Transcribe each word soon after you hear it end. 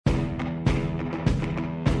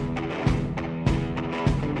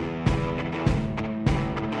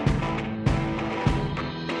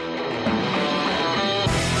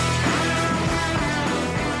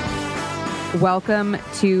Welcome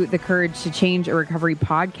to the Courage to Change a Recovery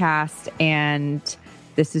podcast. And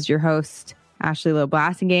this is your host, Ashley Lowe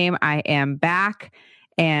Blassingame. I am back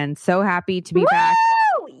and so happy to be back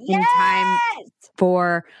in time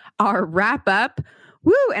for our wrap up.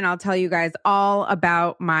 Woo! And I'll tell you guys all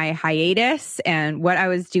about my hiatus and what I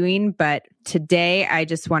was doing. But today, I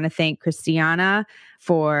just want to thank Christiana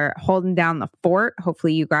for holding down the fort.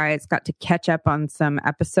 Hopefully you guys got to catch up on some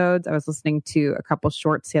episodes. I was listening to a couple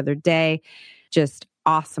shorts the other day. Just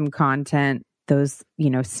awesome content. Those,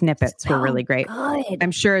 snippets were really great. Good. I'm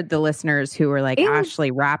sure the listeners who were like, Ashley,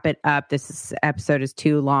 wrap it up. This episode is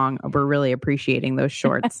too long. We're really appreciating those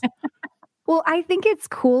shorts. Well, I think it's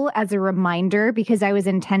cool as a reminder because I was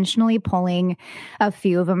intentionally pulling a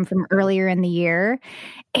few of them from earlier in the year.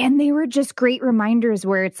 And they were just great reminders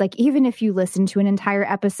where it's like, even if you listen to an entire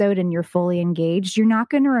episode and you're fully engaged, you're not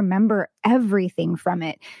going to remember everything from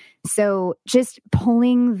it. So just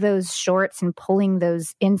pulling those shorts and pulling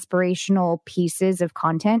those inspirational pieces of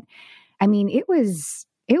content, I mean, it was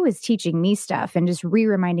teaching me stuff and just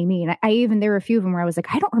re-reminding me. And there were a few of them where I was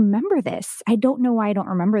like, I don't remember this. I don't know why I don't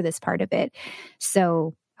remember this part of it.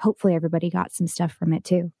 So hopefully everybody got some stuff from it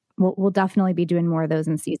too. We'll definitely be doing more of those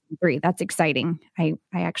in season 3. That's exciting. I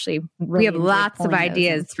actually really we have lots of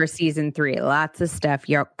ideas for season 3. Lots of stuff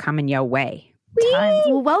coming your way. Tons.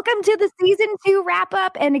 Well, welcome to the season 2 wrap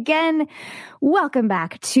up. And again, welcome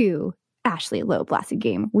back to Ashley Lowe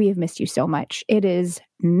Blassingame. We have missed you so much. It is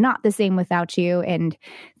not the same without you. And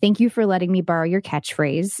thank you for letting me borrow your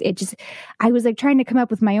catchphrase. I was like trying to come up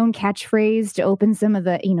with my own catchphrase to open some of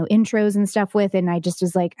the, intros and stuff with. And I just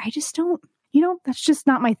was like, I just don't, that's just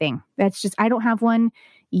not my thing. I don't have one.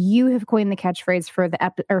 You have coined the catchphrase for the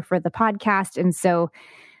podcast. And so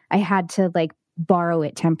I had to borrow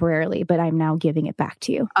it temporarily, but I'm now giving it back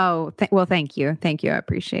to you. Oh, well, thank you. Thank you. I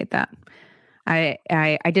appreciate that.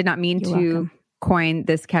 I did not mean You're to welcome. Coin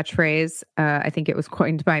this catchphrase. I think it was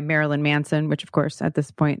coined by Marilyn Manson, which of course at this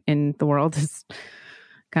point in the world is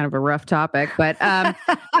kind of a rough topic, but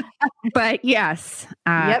yes,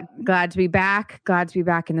 Yep. glad to be back. Glad to be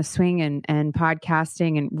back in the swing and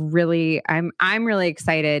podcasting, and really, I'm really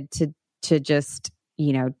excited to just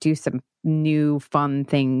do some new fun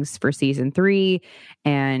things for season 3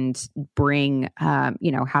 and bring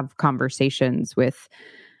have conversations with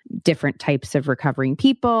different types of recovering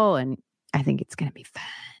people. And I think it's going to be fun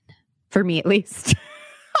for me, at least.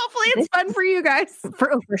 Hopefully it's fun for you guys.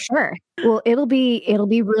 For sure. Well, it'll be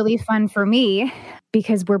really fun for me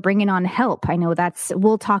because we're bringing on help. I know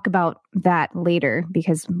we'll talk about that later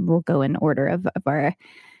because we'll go in order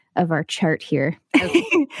of our chart here.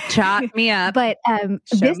 Chat me up. But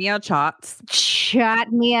show me your charts.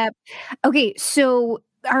 Chat me up. Okay, so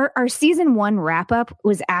Our season 1 wrap up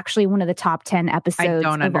was actually one of the top 10 episodes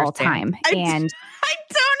of all time. I don't understand.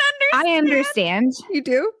 I understand. You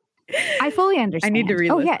do? I fully understand. I need to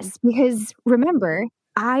read. Oh, yes. Because remember,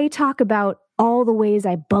 I talk about all the ways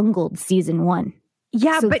I bungled season 1.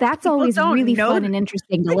 Yeah, so but that's always really fun and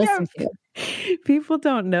interesting to listen to. People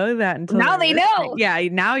don't know that until now they know. Yeah,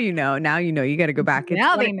 now you know. Now you know. You got to go back.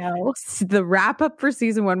 Now they know. The wrap up for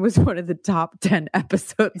season 1 was one of the top 10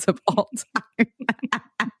 episodes of all time.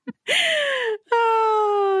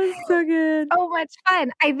 Oh, so good. So much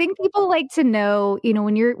fun. I think people like to know,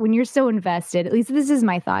 when you're so invested, at least this is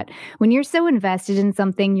my thought. When you're so invested in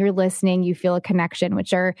something, you're listening, you feel a connection,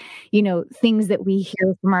 which are, things that we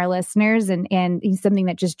hear from our listeners and something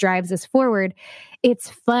that just drives us forward. It's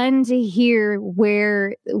fun to hear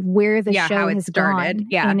where the show has gone.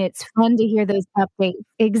 Yeah. And it's fun to hear those updates.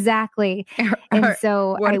 Exactly. And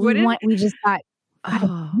so we just thought,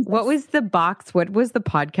 what was the box? What was the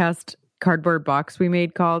podcast cardboard box we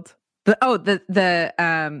made called? The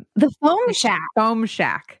Foam Shack. Foam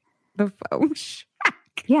Shack. The Foam Shack.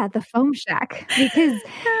 Yeah, the Foam Shack, because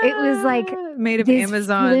it was made of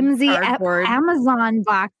Amazon flimsy cardboard. Amazon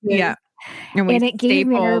boxes. Yeah, and it gave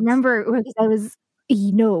me. I remember because I was,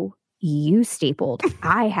 you stapled.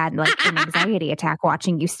 I had an anxiety attack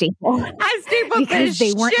watching you staple. I stapled because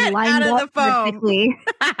they weren't lined out up of the foam. Perfectly.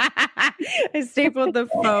 I stapled the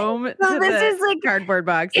foam to this the is cardboard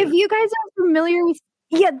box. If you guys are familiar with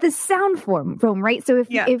the sound foam, right? So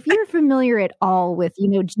if you're familiar at all with,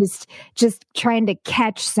 just trying to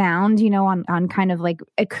catch sound, on kind of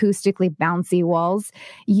acoustically bouncy walls,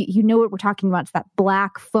 you know what we're talking about. It's that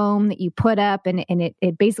black foam that you put up and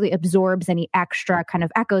it basically absorbs any extra kind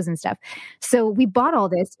of echoes and stuff. So we bought all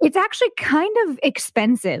this. It's actually kind of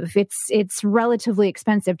expensive. It's relatively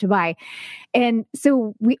expensive to buy. And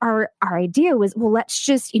so our idea was, well, let's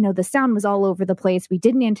just, the sound was all over the place. We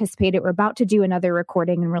didn't anticipate it. We're about to do another recording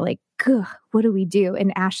recording and we're like, "Ugh, what do we do?"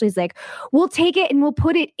 And Ashley's like, "We'll take it and we'll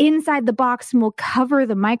put it inside the box and we'll cover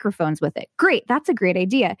the microphones with it." Great. That's a great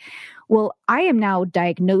idea. Well, I am now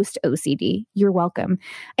diagnosed OCD. You're welcome.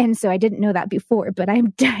 And so I didn't know that before, but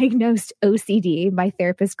I'm diagnosed OCD. My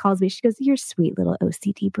therapist calls me. She goes, "Your sweet little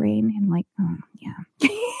OCD brain." And I'm like, "Oh, yeah."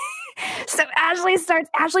 So Ashley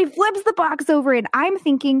flips the box over and I'm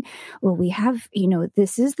thinking, well, we have,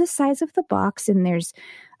 this is the size of the box and there's,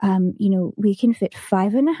 we can fit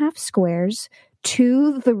 5.5 squares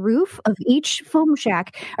to the roof of each foam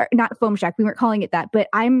shack, or not foam shack. We weren't calling it that, but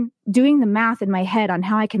I'm doing the math in my head on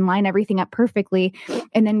how I can line everything up perfectly.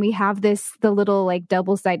 And then we have the little like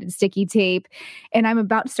double-sided sticky tape and I'm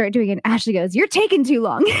about to start doing it. And Ashley goes, "You're taking too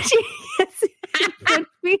long." When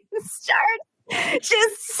we start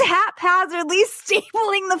just haphazardly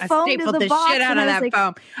stapling the foam to the box. Shit out of that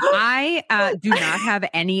foam. I do not have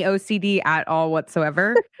any OCD at all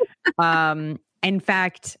whatsoever. In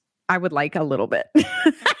fact, I would like a little bit.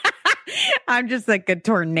 I'm just like a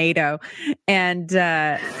tornado. And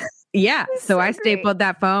so I stapled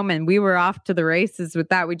that foam and we were off to the races with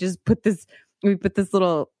that. We just put this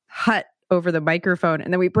little hut over the microphone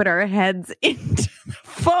and then we put our heads into the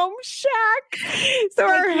foam shack. So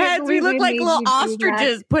we look like little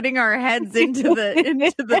ostriches putting our heads into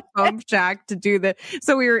the foam shack to do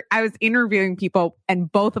I was interviewing people and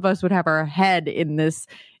both of us would have our head in this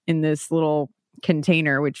little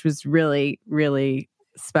container, which was really, really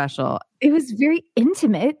special. It was very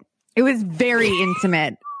intimate. It was very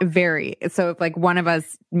intimate. Very. So if like one of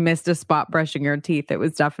us missed a spot brushing our teeth, it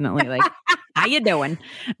was definitely like, "How you doing?"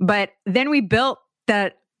 But then we built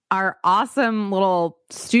our awesome little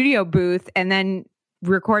studio booth and then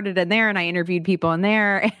recorded in there and I interviewed people in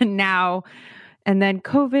there and then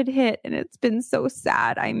COVID hit and it's been so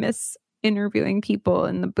sad. I miss interviewing people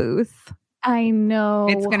in the booth. I know.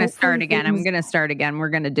 It's going to start again. I'm going to start again. We're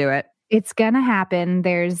going to do it. It's going to happen.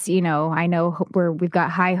 There's, I know we've got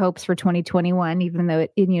high hopes for 2021, even though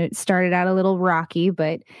it started out a little rocky,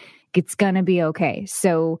 but it's going to be okay.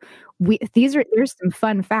 So there's some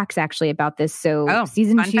fun facts actually about this. So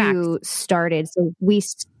season 2 started. So we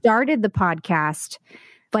started the podcast,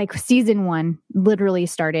 like season 1 literally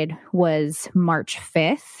started was March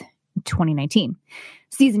 5th, 2019.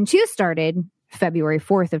 Season 2 started February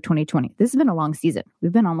 4th of 2020. This has been a long season.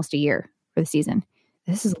 We've been almost a year for the season.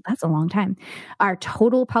 That's a long time. Our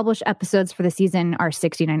total published episodes for the season are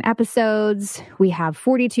 69 episodes. We have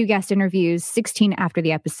 42 guest interviews, 16 after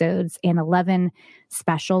the episodes, and 11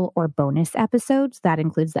 special or bonus episodes. That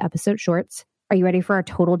includes the episode shorts. Are you ready for our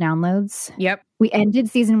total downloads? Yep. We ended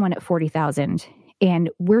season 1 at 40,000. And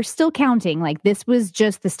we're still counting. Like this was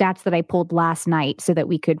just the stats that I pulled last night so that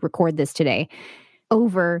we could record this today.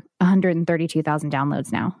 Over 132,000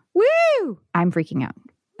 downloads now. Woo! I'm freaking out.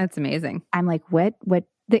 That's amazing. I'm like, where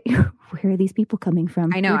are these people coming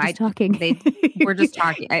from? I know. We're just talking. We're just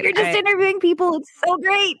talking. You're just interviewing people. It's so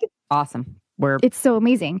great. Awesome. It's so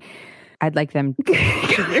amazing. I'd like them.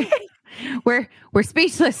 We're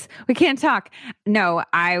speechless. We can't talk. No,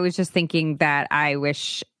 I was just thinking that I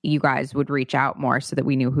wish you guys would reach out more so that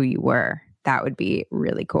we knew who you were. That would be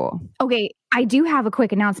really cool. Okay. I do have a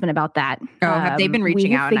quick announcement about that. Oh, have they been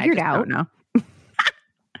reaching out? And I just don't know.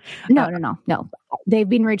 No. They've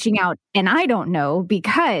been reaching out and I don't know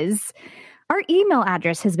because our email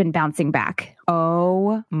address has been bouncing back.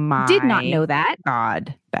 Oh my. Did not know that.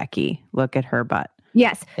 God, Becky, look at her butt.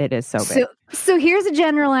 Yes. It is so big. So here's a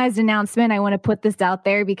generalized announcement. I want to put this out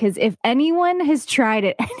there because if anyone has tried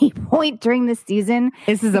at any point during this season,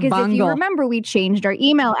 this is a bungle. If you remember, we changed our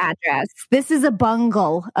email address. This is a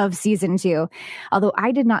bungle of season 2. Although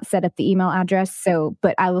I did not set up the email address,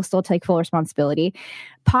 but I will still take full responsibility.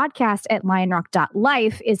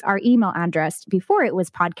 podcast@lionrock.life is our email address. Before it was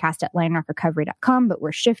podcast@lionrockrecovery.com, but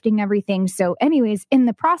we're shifting everything. So anyways, in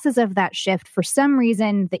the process of that shift, for some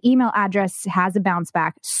reason, the email address has a bounce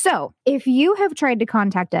back. So if you have tried to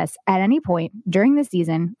contact us at any point during the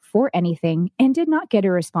season for anything and did not get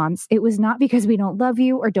a response, it was not because we don't love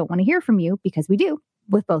you or don't want to hear from you, because we do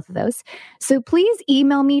with both of those. So please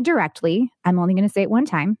email me directly. I'm only going to say it one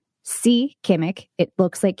time. C. Kimmich. It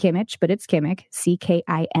looks like Kimmich, but it's Kimmich.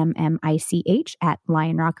 CKIMMICH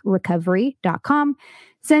 @lionrockrecovery.com.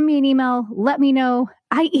 Send me an email. Let me know.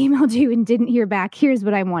 I emailed you and didn't hear back. Here's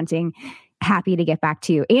what I'm wanting. Happy to get back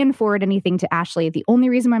to you and forward anything to Ashley. The only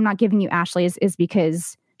reason I'm not giving you Ashley's is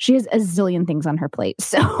because she has a zillion things on her plate.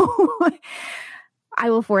 So I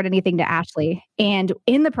will forward anything to Ashley. And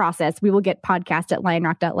in the process, we will get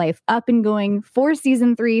podcast@lionrock.life up and going for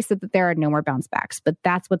season 3 so that there are no more bounce backs. But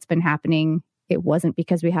that's what's been happening. It wasn't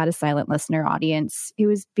because we had a silent listener audience. It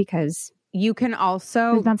was because you can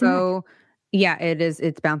also go Yeah, it is.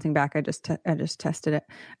 It's bouncing back. I just tested it.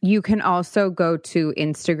 You can also go to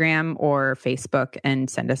Instagram or Facebook and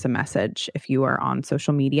send us a message if you are on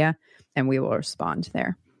social media, and we will respond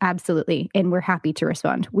there. Absolutely. And we're happy to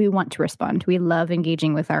respond. We want to respond. We love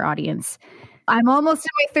engaging with our audience. I'm almost in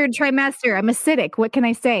my third trimester. I'm acidic. What can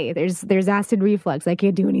I say? There's acid reflux. I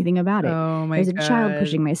can't do anything about it. Oh my God. There's a child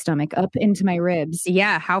pushing my stomach up into my ribs.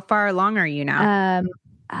 Yeah. How far along are you now?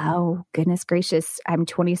 Oh, goodness gracious. I'm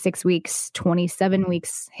 26 weeks, 27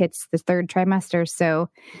 weeks hits the third trimester. So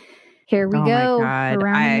here we go.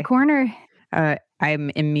 Around the corner. I'm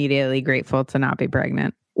immediately grateful to not be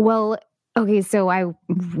pregnant. Well, okay. So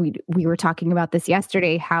we were talking about this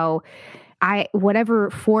yesterday, how whatever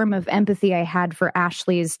form of empathy I had for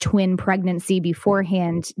Ashley's twin pregnancy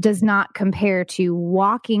beforehand does not compare to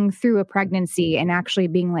walking through a pregnancy and actually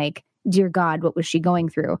being like, dear God, what was she going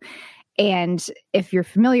through? And if you're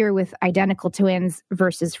familiar with identical twins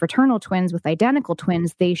versus fraternal twins, with identical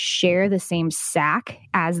twins, they share the same sac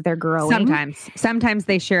as they're growing. Sometimes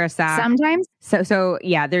they share a sac. Sometimes. So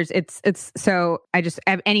yeah, so I just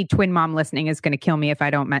any twin mom listening is going to kill me if I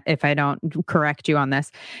don't correct you on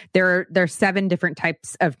this. There's 7 different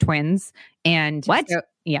types of twins, and what?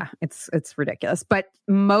 Yeah, it's ridiculous. But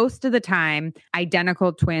most of the time,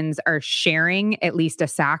 identical twins are sharing at least a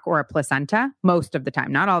sac or a placenta. Most of the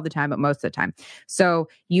time, not all the time, but most of the time. So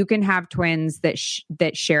you can have twins that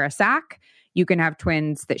share a sac. You can have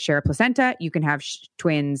twins that share a placenta. You can have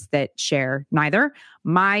twins that share neither.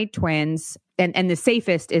 My twins, and the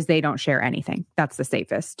safest is they don't share anything. That's the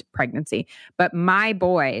safest pregnancy. But my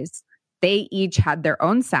boys, they each had their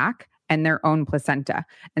own sac and their own placenta.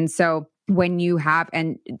 And so when you have,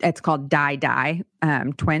 and it's called di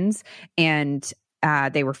twins, and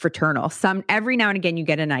they were fraternal. Every now and again, you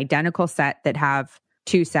get an identical set that have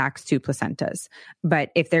 2 sacs, 2 placentas.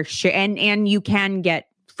 But if they're and you can get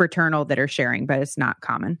fraternal that are sharing, but it's not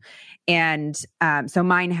common. And so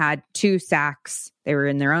mine had 2 sacs. They were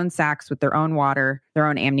in their own sacs with their own water, their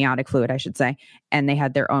own amniotic fluid, I should say, and they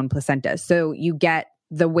had their own placentas. So you get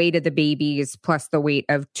the weight of the babies plus the weight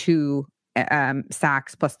of 2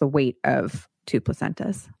 sacs plus the weight of 2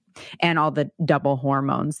 placentas, and all the double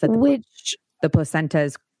hormones that the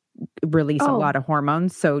placentas release a lot of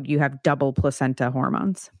hormones. So you have double placenta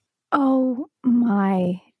hormones. Oh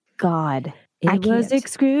my God. It was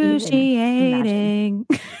excruciating.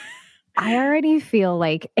 I already feel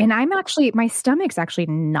like, and my stomach's actually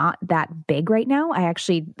not that big right now.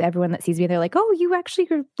 Everyone that sees me, they're like, oh, you actually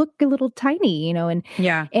look a little tiny, and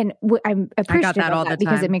yeah. And I'm appreciative of that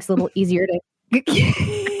because it makes it a little easier to.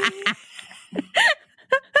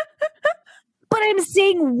 But I'm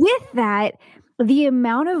saying with that, the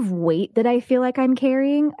amount of weight that I feel like I'm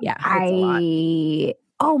carrying, it's a lot.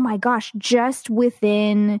 Oh my gosh, just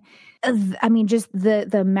within, just the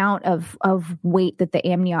amount of weight that the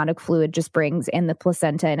amniotic fluid just brings and the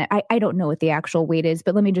placenta. And I don't know what the actual weight is,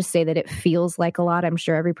 but let me just say that it feels like a lot. I'm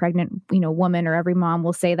sure every pregnant, woman or every mom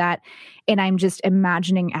will say that. And I'm just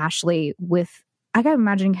imagining Ashley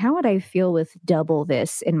imagining how would I feel with double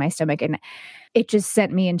this in my stomach? And it just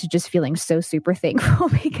sent me into just feeling so super thankful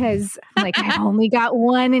because like I've only got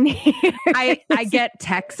one in here. I get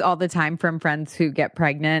texts all the time from friends who get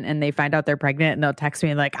pregnant and they find out they're pregnant and they'll text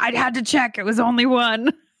me like, I had to check. It was only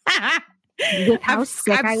one. With how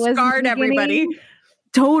sick I was. Scarred everybody.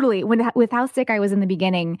 Totally. With how sick I was in the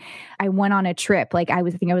beginning, I went on a trip. Like I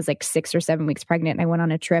think I was like 6 or 7 weeks pregnant. And I went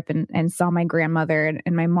on a trip and saw my grandmother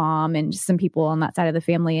and my mom and just some people on that side of the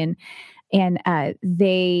family. And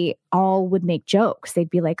they all would make jokes. They'd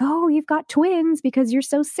be like, oh, you've got twins because you're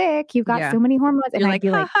so sick. You've got so many hormones. And I'd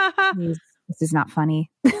be like, this is not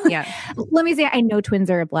funny. Yeah. Let me say, I know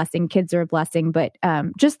twins are a blessing. Kids are a blessing. But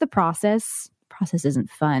just the process isn't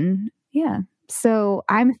fun. Yeah. So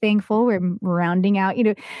I'm thankful we're rounding out,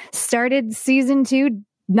 started season 2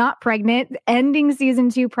 not pregnant, ending season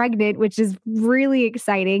 2 pregnant, which is really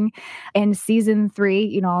exciting. And season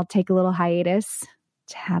 3, I'll take a little hiatus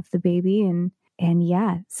to have the baby and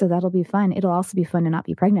yeah, so that'll be fun. It'll also be fun to not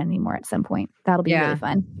be pregnant anymore at some point. That'll be really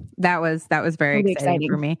fun. That was very exciting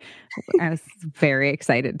for me. I was very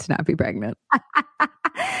excited to not be pregnant.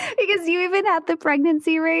 Because you even had the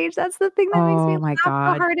pregnancy rage. That's the thing that makes me laugh the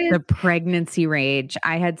hardest. The pregnancy rage.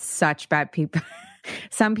 I had such bad people.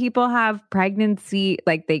 Some people have pregnancy,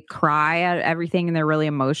 like they cry at everything and they're really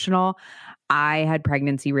emotional. I had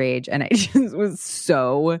pregnancy rage and I just was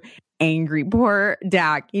so angry. Poor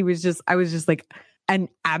Dak. I was just like an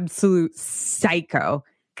absolute psycho,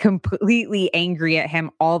 completely angry at him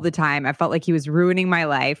all the time. I felt like he was ruining my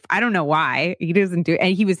life. I don't know why. He doesn't do it.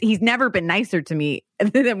 And he's never been nicer to me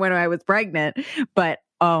than when I was pregnant. But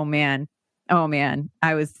oh man, Oh man,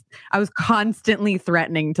 I was constantly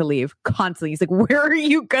threatening to leave. Constantly. He's like, "Where are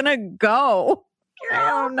you gonna go?" I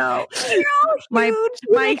don't know. You're all huge.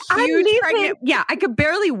 My huge pregnant. Yeah, I could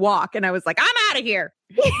barely walk, and I was like, "I'm out of here."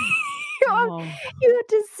 You had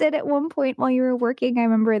to sit at one point while you were working. I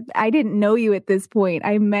remember I didn't know you at this point.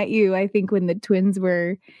 I met you, I think, when the twins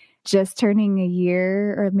were just turning a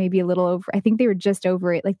year or maybe a little over. I think they were just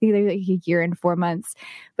over it, like they were like a year and 4 months.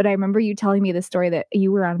 But I remember you telling me the story that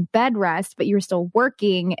you were on bed rest, but you were still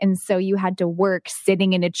working. And so you had to work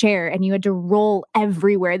sitting in a chair and you had to roll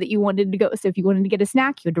everywhere that you wanted to go. So if you wanted to get a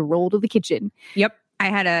snack, you had to roll to the kitchen. Yep. I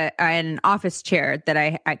had an office chair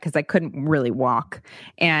that because I couldn't really walk.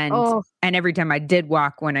 And every time I did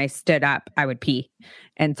walk, when I stood up, I would pee.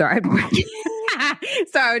 And so I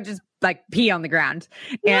would just like pee on the ground.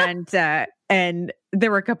 And there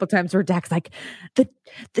were a couple times where Dak's like, the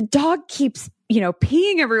dog keeps,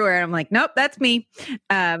 peeing everywhere. And I'm like, nope, that's me.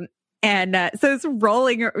 So it's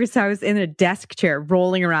rolling. So I was in a desk chair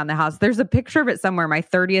rolling around the house. There's a picture of it somewhere. My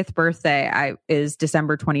 30th birthday is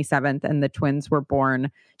December 27th, and the twins were born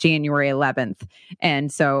January 11th.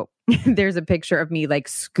 And so there's a picture of me like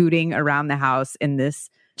scooting around the house in this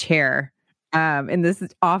chair, in this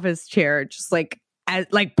office chair, just like as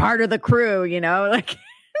like part of the crew, like,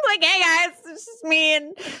 hey guys, it's just me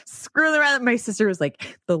and screwing around. My sister was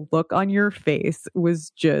like, the look on your face was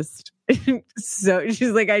just so,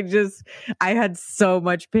 she's like, I had so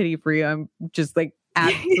much pity for you. I'm just like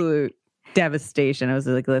absolute devastation. I was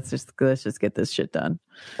like, let's just get this shit done.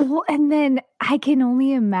 Well, and then I can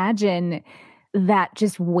only imagine that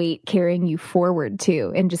just weight carrying you forward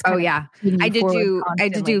too. And just, I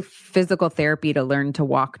had to do physical therapy to learn to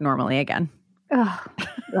walk normally again. Oh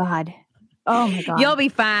God. Oh my God. You'll be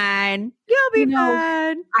fine. You'll be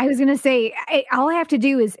fine. I was going to say, all I have to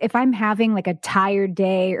do is if I'm having like a tired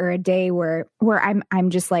day or a day where I'm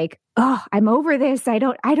just like, oh, I'm over this. I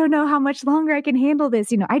don't know how much longer I can handle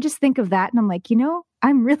this. I just think of that and I'm like,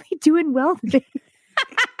 I'm really doing well today.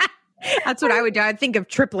 That's what I would do. I'd think of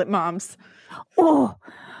triplet moms. Oh,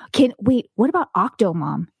 what about octo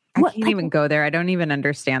mom? I can't even go there. I don't even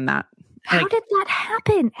understand that. How did that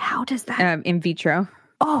happen? How does that? In vitro.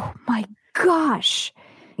 Oh my gosh.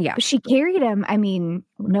 Yeah. But she carried him. I mean,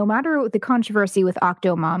 no matter the controversy with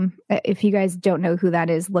Octomom, if you guys don't know who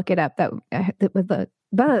that is, look it up. Why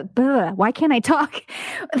can't I talk?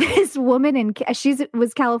 This woman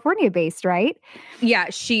was California based, right? Yeah,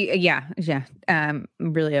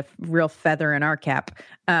 really a real feather in our cap.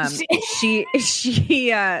 I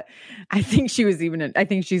think she's even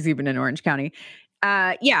in Orange County.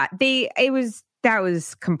 That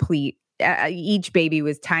was complete. Each baby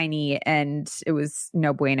was tiny and it was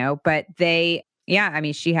no bueno, but she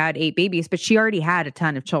had 8 babies, but she already had a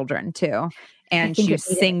ton of children too. And she was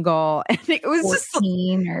single and it was just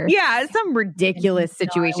some ridiculous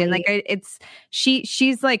situation. Like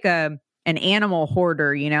she's like an animal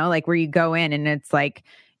hoarder, like where you go in and it's like,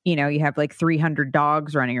 you have like 300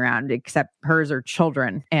 dogs running around, except hers are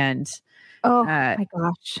children. And my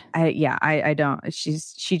gosh. I don't,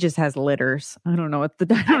 she just has litters. I don't know why.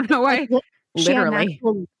 Literally.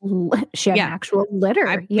 She had an actual litter.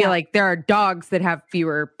 I feel like there are dogs that have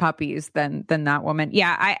fewer puppies than that woman.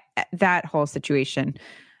 Yeah. That whole situation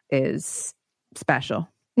is special.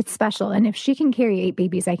 It's special. And if she can carry 8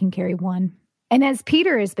 babies, I can carry 1. And as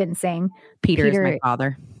Peter has been saying, Peter is my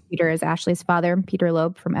father. Peter is Ashley's father, Peter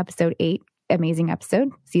Loeb from episode 8. Amazing episode,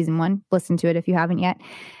 season 1. Listen to it if you haven't yet.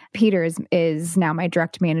 Peter is now my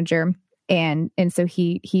direct manager. And so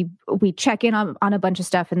we check in on a bunch of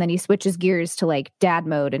stuff and then he switches gears to like dad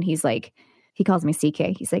mode. And he's like, he calls me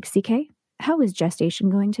CK. He's like, CK, how is gestation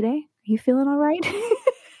going today? Are you feeling all right?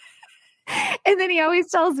 And then he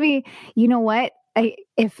always tells me, you know what?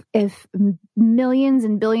 If millions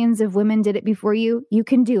and billions of women did it before you, you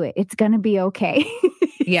can do it. It's going to be okay.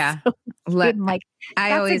 Yeah. Like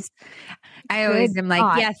I always am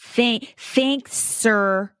like, yeah, thanks,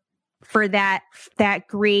 sir, for that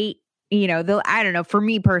great, I don't know, for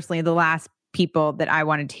me personally, the last people that I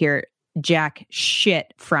wanted to hear jack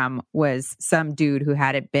shit from was some dude who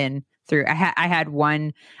hadn't been through. I had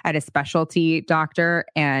a specialty doctor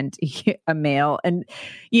and a male. And,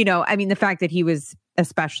 the fact that he was a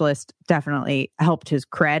specialist definitely helped his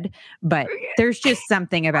cred. But there's just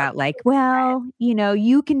something about like, well,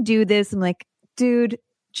 you can do this. I'm like, dude,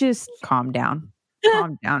 just calm down.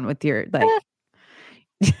 Calm down with your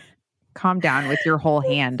calm down with your whole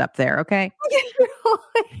hand up there, okay?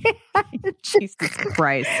 Jesus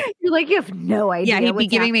Christ. You're like, you have no idea. Yeah, he'd be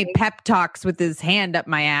giving me pep talks with his hand up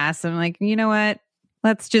my ass. I'm like, you know what?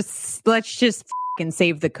 Let's just fucking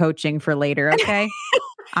save the coaching for later, okay?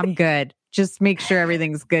 I'm good. Just make sure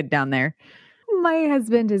everything's good down there. My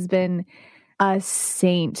husband has been a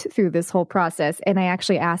saint through this whole process. And I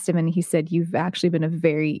actually asked him and he said, you've actually been a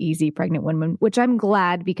very easy pregnant woman, which I'm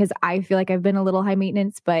glad because I feel like I've been a little high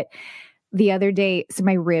maintenance. But the other day, so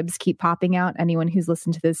my ribs keep popping out. Anyone who's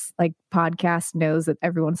listened to this like podcast knows that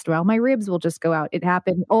every once in a while my ribs will just go out. It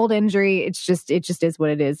happened, old injury. It just is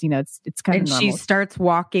what it is. You know, it's kind of normal. And she starts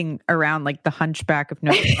walking around like the Hunchback of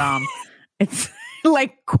Notre Dame. It's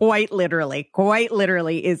like quite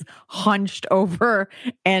literally is hunched over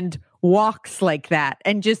and walks like that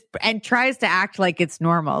and tries to act like it's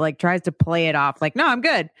normal, like tries to play it off like, no, I'm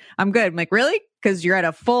good. I'm like, really? Because you're at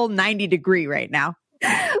a full 90-degree right now.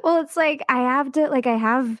 Well, it's like I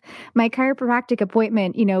have my chiropractic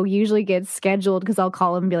appointment, you know, usually gets scheduled because I'll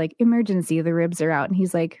call him and be like, emergency, the ribs are out. And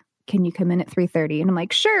he's like, can you come in at 3:30? And I'm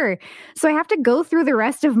like, sure. So I have to go through the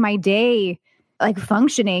rest of my day like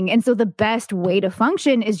functioning. And so the best way to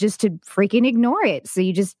function is just to freaking ignore it. So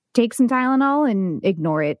you just take some Tylenol and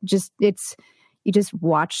ignore it. You just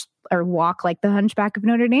watch or walk like the Hunchback of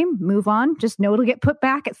Notre Dame, move on, just know it'll get put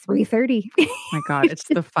back at 3:30. My God, it's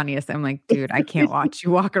the funniest. I'm like, dude, I can't watch you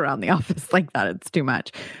walk around the office like that. It's too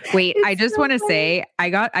much. Wait, I just want to say,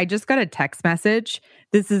 I just got a text message.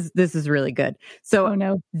 This is really good. So oh,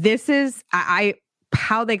 no. This is,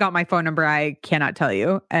 how they got my phone number, I cannot tell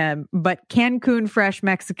you. But Cancun Fresh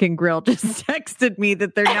Mexican Grill just texted me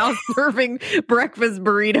that they're now serving breakfast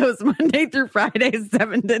burritos Monday through Friday,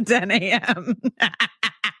 7 to 10 a.m.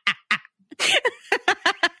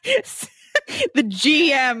 The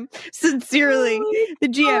GM, sincerely, the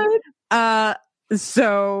GM.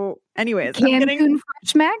 So anyways, Cancun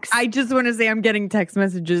Fresh Mex? I just want to say I'm getting text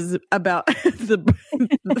messages about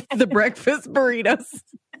the breakfast burritos.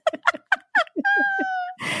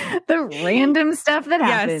 The random stuff that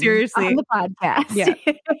happens. Yeah, seriously. On the podcast. Yeah.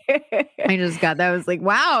 I just got that. I was like,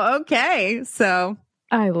 wow, okay. So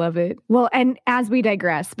I love it. Well, and as we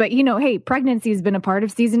digress, but you know, hey, pregnancy has been a part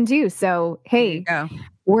of season 2. So hey,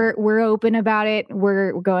 we're open about it.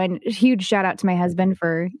 We're going. Huge shout out to my husband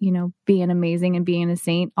for, you know, being amazing and being a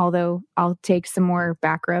saint. Although I'll take some more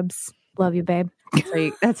back rubs. Love you, babe.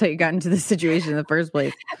 That's how you got into this situation in the first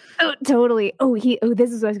place. Oh, totally.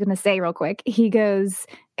 This is what I was going to say real quick. He goes,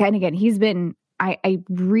 and again, he's been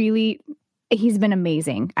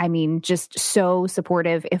amazing. I mean, just so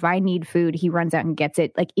supportive. If I need food, he runs out and gets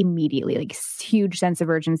it like immediately, like huge sense of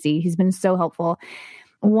urgency. He's been so helpful.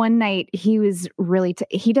 One night he was really,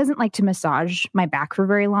 he doesn't like to massage my back for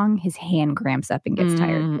very long. His hand cramps up and gets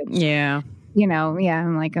tired. Yeah. You know, yeah,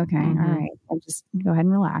 I'm like, okay, all right, I'll just go ahead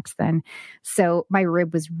and relax then. So my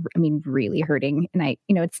rib was, really hurting. And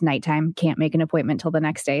it's nighttime, can't make an appointment till the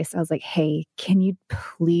next day. So I was like, hey, can you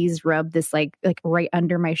please rub this like right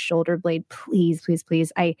under my shoulder blade? Please, please,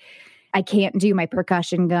 please. I can't do my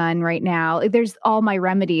percussion gun right now. There's all my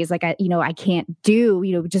remedies. Like, I can't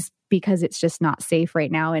do, just because it's just not safe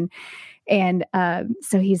right now. And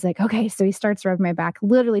so he's like, okay. So he starts rubbing my back,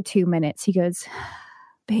 literally 2 minutes. He goes,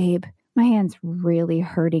 babe, my hand's really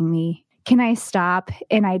hurting me. Can I stop?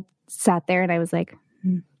 And I sat there and I was like,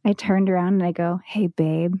 I turned around and I go, hey,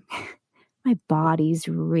 babe, my body's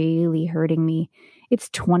really hurting me. It's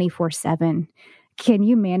 24/7. Can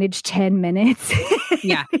you manage 10 minutes?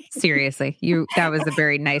 Yeah, seriously. That was a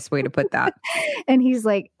very nice way to put that. And he's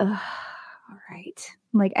like, all right.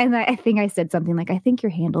 Like, and I think I said something like, I think your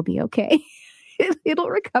hand will be okay. It'll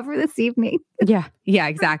recover this evening. Yeah,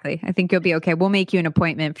 exactly. I think you'll be okay. We'll make you an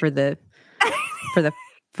appointment for the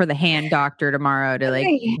hand doctor tomorrow to like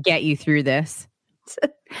get you through this.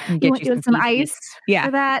 Get you want some ice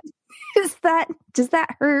for that? Does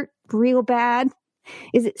that hurt real bad?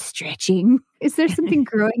 Is it stretching? Is there something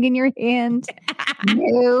growing in your hand?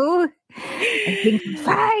 No, I think I'm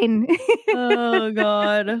fine. Oh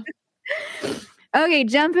God. Okay,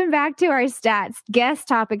 jumping back to our stats, guest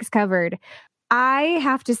topics covered. I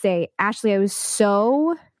have to say, Ashley, I was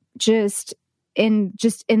so just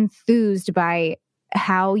enthused by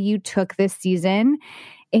how you took this season,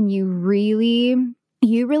 and you really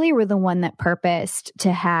were the one that purposed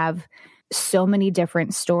to have so many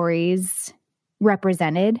different stories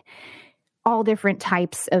represented, all different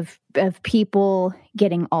types of people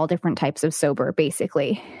getting all different types of sober,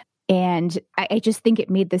 basically. And I just think it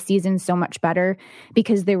made the season so much better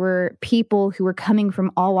because there were people who were coming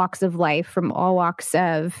from all walks of life, from all walks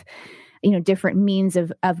of, different means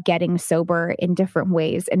of getting sober in different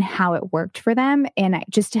ways and how it worked for them. And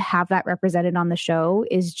just to have that represented on the show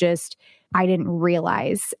is just, I didn't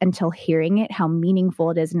realize until hearing it how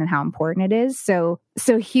meaningful it is and how important it is. So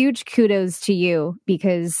huge kudos to you,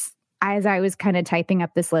 because as I was kind of typing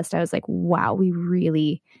up this list, I was like, wow, we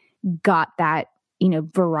really got that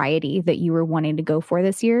variety that you were wanting to go for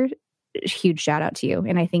this year. Huge shout out to you.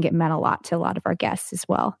 And I think it meant a lot to a lot of our guests as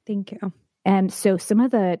well. Thank you. And so some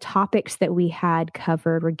of the topics that we had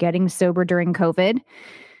covered were getting sober during COVID,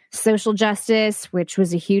 social justice, which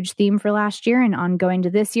was a huge theme for last year and ongoing to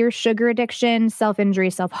this year, sugar addiction, self-injury,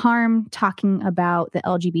 self-harm, talking about the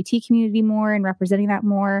LGBT community more and representing that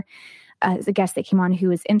more. The guest that came on who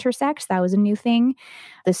was intersex, that was a new thing.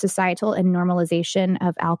 The societal and normalization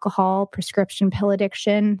of alcohol, prescription pill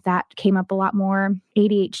addiction, that came up a lot more.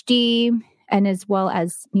 ADHD, and as well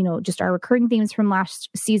as, just our recurring themes from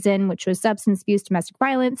last season, which was substance abuse, domestic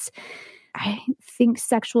violence. I think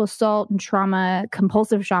sexual assault and trauma,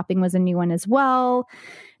 compulsive shopping was a new one as well.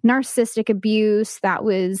 Narcissistic abuse, that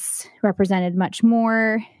was represented much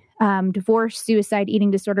more. Divorce, suicide,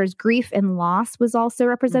 eating disorders, grief, and loss was also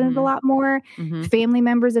represented a lot more. Family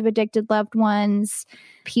members of addicted loved ones,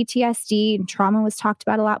 PTSD and trauma was talked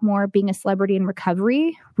about a lot more. Being a celebrity in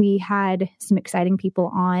recovery, we had some exciting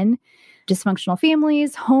people on. Dysfunctional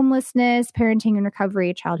families, homelessness, parenting and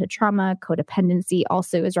recovery, childhood trauma, codependency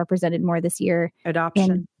also is represented more this year.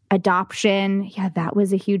 Adoption. Yeah, that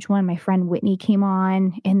was a huge one. My friend Whitney came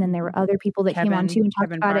on, and then there were other people that came on too and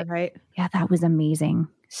talked about it. Yeah, that was amazing.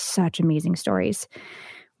 Such amazing stories.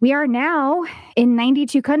 We are now in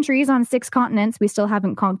 92 countries on 6 continents. We still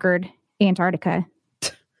haven't conquered Antarctica.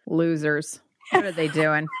 Losers. What are they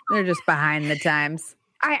doing? They're just behind the times.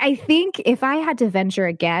 I think if I had to venture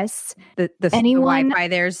a guess, the Wi-Fi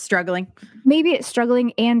there is struggling. Maybe it's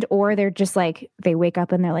struggling, and or they're just like, they wake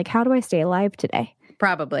up and they're like, how do I stay alive today?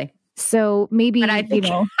 Probably. So maybe, but I think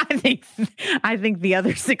the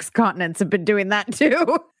other 6 continents have been doing that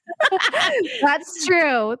too. That's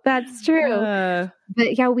true. But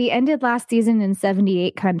yeah, we ended last season in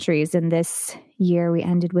 78 countries, and this year we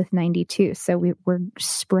ended with 92. So we're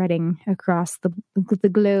spreading across the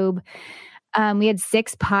globe. We had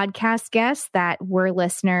 6 podcast guests that were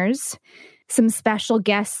listeners. Some special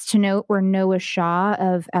guests to note were Noah Shaw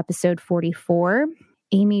of episode 44,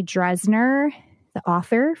 Amy Dresner, the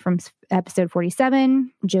author from episode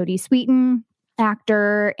 47, Jodie Sweetin,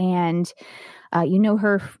 actor, and you know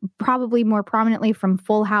her probably more prominently from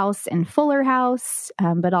Full House and Fuller House,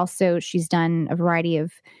 but also she's done a variety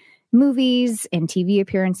of movies and TV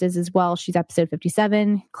appearances as well. She's episode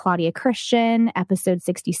 57. Claudia Christian, episode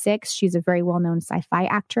 66. She's a very well-known sci-fi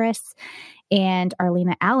actress. And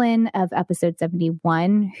Arlena Allen of episode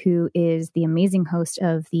 71, who is the amazing host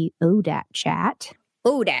of the ODAT Chat.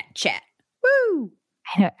 ODAT Chat. Woo!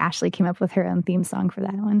 I know Ashley came up with her own theme song for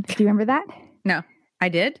that one. Do you remember that? No, I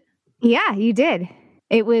did? Yeah, you did.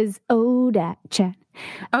 It was ODAT Chat.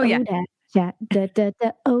 Oh, ODAT yeah. Chat,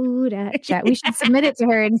 ODAT Chat. We should submit it to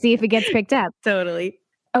her and see if it gets picked up. Totally.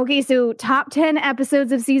 Okay, so top 10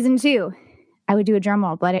 episodes of season 2. I would do a drum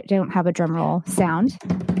roll, but I don't have a drum roll sound.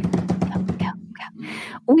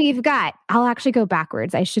 We've got, I'll actually go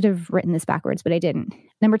backwards. I should have written this backwards, but I didn't.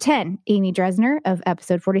 Number 10, Amy Dresner of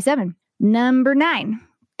episode 47. Number 9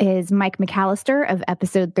 is Mike McAllister of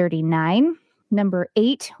episode 39. Number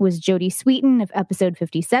 8 was Jodie Sweetin of episode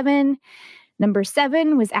 57. Number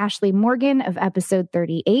 7 was Ashley Morgan of episode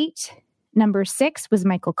 38. Number 6 was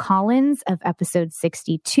Michael Collins of episode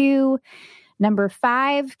 62. Number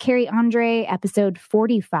 5, Carrie Andre, episode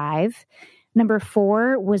 45. Number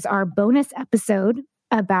 4 was our bonus episode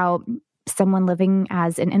about someone living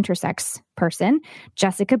as an intersex person,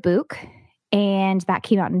 Jessica Book, and that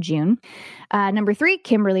came out in June. Number 3,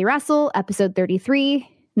 Kimberly Russell, episode 33.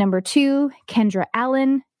 Number 2, Kendra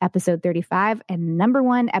Allen, episode 35. And number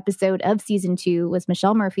 1 episode of season 2 was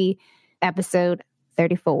Michelle Murphy, episode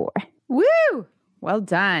 34. Woo! Well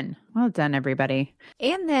done. Well done, everybody.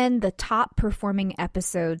 And then the top performing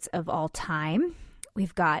episodes of all time.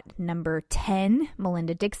 We've got number 10,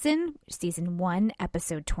 Melinda Dixon, season 1,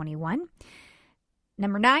 episode 21.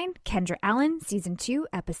 Number 9, Kendra Allen, season 2,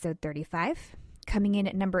 episode 35. Coming in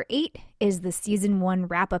at number 8 is the season 1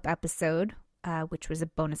 wrap-up episode, which was a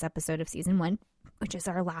bonus episode of season 1, which is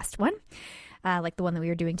our last one, like the one that we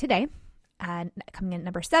were doing today. Coming in at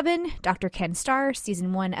number 7, Dr. Ken Starr,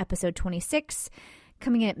 season 1, episode 26.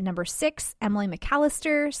 Coming in at number 6, Emily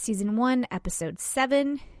McAllister, season 1, episode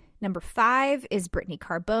 7. Number 5 is Brittany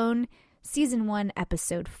Carbone, season 1,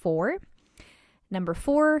 episode 4. Number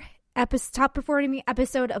 4, top performing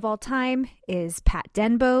episode of all time is Pat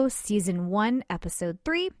Denbo, season 1, episode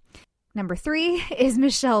 3. Number 3 is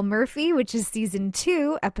Michelle Murphy, which is season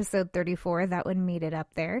 2, episode 34. That one made it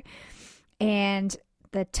up there. And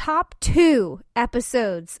the top 2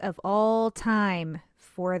 episodes of all time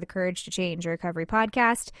for the Courage to Change Your Recovery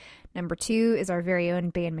podcast. Number 2 is our very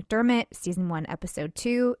own Ban McDermott, season 1, episode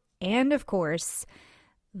 2. And of course,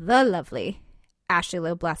 the lovely Ashley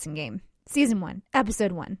Loeb Blassingame. Season 1,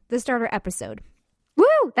 episode 1, the starter episode. Woo!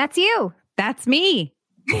 That's you. That's me.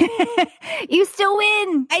 You still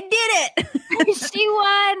win. I did it. She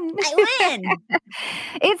won. I win.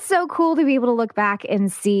 It's so cool to be able to look back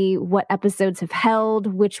and see what episodes have held,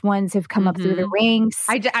 which ones have come up through the ranks.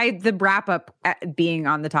 The wrap up being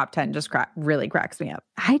on the top 10 just really cracks me up.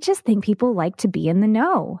 I just think people like to be in the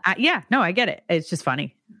know. Yeah, no, I get it. It's just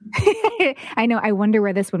funny. I know. I wonder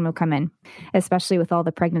where this one will come in, especially with all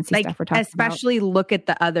the pregnancy stuff we're talking about. Especially look at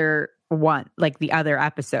the other one, like the other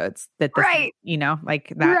episodes that, right? You know,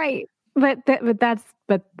 like that, right? But that's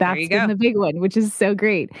been the big one, which is so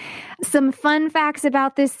great. Some fun facts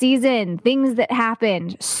about this season, things that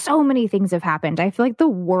happened. So many things have happened. I feel like the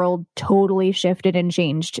world totally shifted and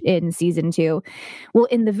changed in season 2. Well,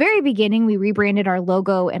 in the very beginning, we rebranded our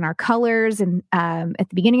logo and our colors. And at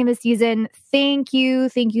the beginning of the season, thank you,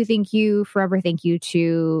 forever thank you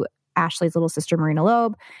to Ashley's little sister, Marina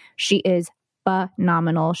Loeb. She is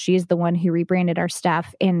phenomenal. She is the one who rebranded our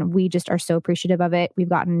stuff, and we just are so appreciative of it. We've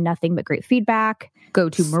gotten nothing but great feedback. Go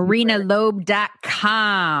to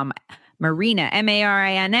marinaloeb.com. Marina,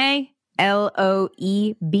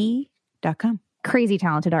 MARINALOEB.com. Crazy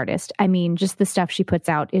talented artist. I mean, just the stuff she puts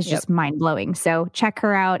out is just mind-blowing. So check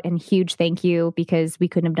her out, and huge thank you, because we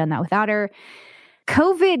couldn't have done that without her.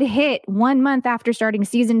 COVID hit 1 month after starting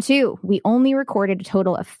season 2. We only recorded a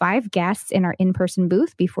total of 5 guests in our in-person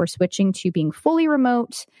booth before switching to being fully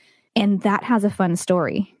remote. And that has a fun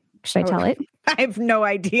story. Should I tell it? I have no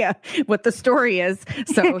idea what the story is.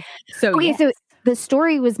 So okay, yes. So the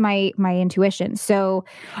story was my intuition. So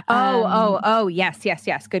yes.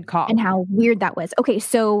 Good call. And how weird that was. Okay,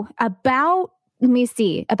 so about 3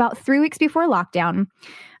 weeks before lockdown,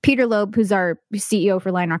 Peter Loeb, who's our CEO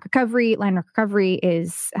for Line Rock Recovery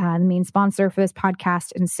is the main sponsor for this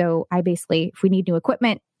podcast. And so I basically, if we need new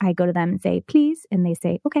equipment, I go to them and say, please. And they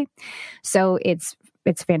say, okay. So it's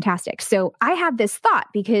fantastic. So I had this thought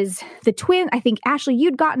because the twin, I think, Ashley,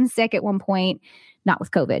 you'd gotten sick at one point, not with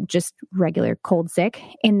COVID, just regular cold sick.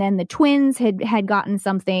 And then the twins had gotten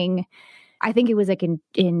something, I think it was like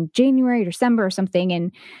in January, December or something.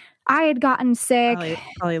 And I had gotten sick.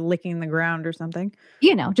 Probably licking the ground or something.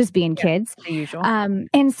 You know, just being kids. The usual.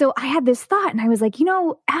 And so I had this thought, and I was like,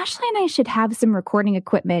 Ashley and I should have some recording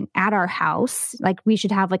equipment at our house. Like, we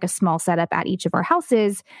should have like a small setup at each of our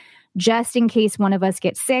houses, just in case one of us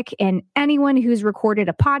gets sick. And anyone who's recorded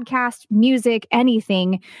a podcast, music,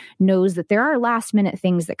 anything knows that there are last minute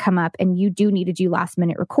things that come up, and you do need to do last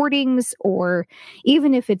minute recordings, or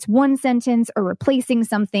even if it's one sentence or replacing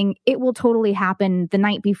something, it will totally happen the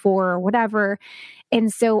night before or whatever. And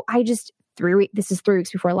so this is 3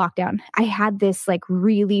 weeks before lockdown, I had this like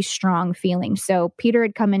really strong feeling. So Peter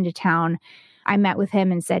had come into town. I met with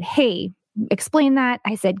him and said, hey, explain that.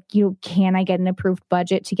 I said, can I get an approved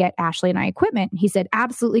budget to get Ashley and I equipment? He said,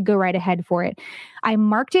 absolutely, go right ahead for it. I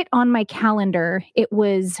marked it on my calendar. It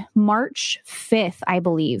was March 5th, I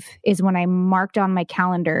believe, is when I marked on my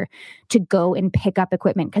calendar to go and pick up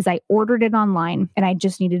equipment, because I ordered it online and I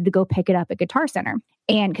just needed to go pick it up at Guitar Center.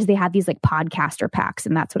 And because they had these like podcaster packs,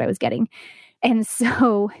 and that's what I was getting. And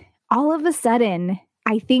so all of a sudden,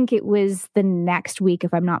 I think it was the next week,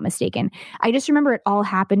 if I'm not mistaken. I just remember it all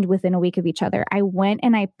happened within a week of each other. I went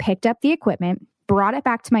and I picked up the equipment, brought it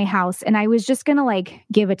back to my house, and I was just going to like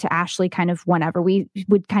give it to Ashley kind of whenever. We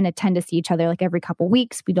would kind of tend to see each other like every couple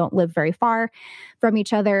weeks. We don't live very far from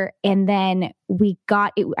each other. And then we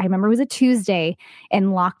got it. I remember it was a Tuesday and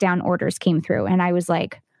lockdown orders came through. And I was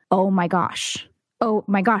like, oh my gosh,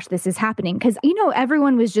 this is happening. Because,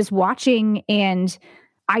 everyone was just watching, and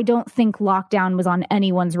I don't think lockdown was on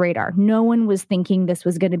anyone's radar. No one was thinking this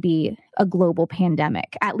was going to be a global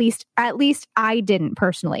pandemic. At least I didn't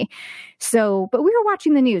personally. So, but we were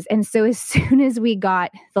watching the news. And so as soon as we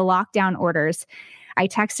got the lockdown orders, I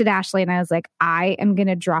texted Ashley and I was like, I am going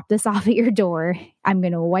to drop this off at your door. I'm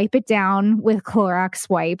going to wipe it down with Clorox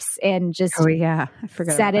wipes and just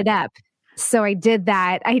set it up. So I did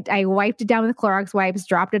that. I wiped it down with Clorox wipes,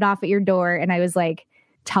 dropped it off at your door. And I was like,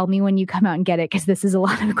 tell me when you come out and get it, because this is a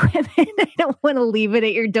lot of equipment. I don't want to leave it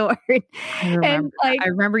at your door. I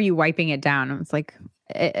remember you wiping it down. It was like,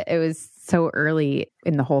 it was so early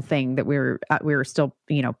in the whole thing that we were still,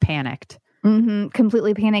 panicked. Mm-hmm,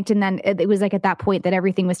 completely panicked. And then it was like at that point that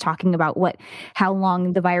everything was talking about how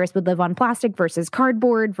long the virus would live on plastic versus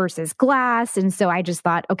cardboard versus glass. And so I just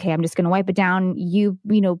thought, okay, I'm just going to wipe it down. You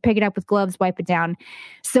pick it up with gloves, wipe it down.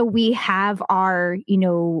 So we have our,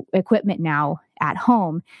 equipment now at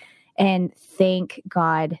home, and thank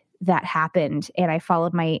God that happened. And I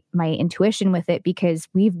followed my intuition with it, because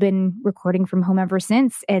we've been recording from home ever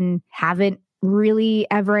since and haven't really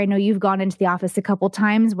ever, I know you've gone into the office a couple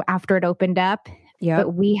times after it opened up. Yeah. But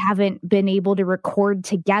we haven't been able to record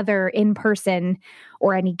together in person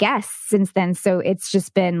or any guests since then. So it's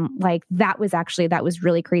just been like, that was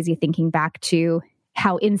really crazy thinking back to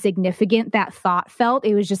how insignificant that thought felt.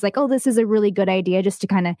 It was just like, oh, this is a really good idea just to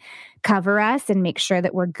kind of cover us and make sure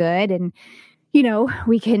that we're good. And, we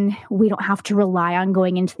don't have to rely on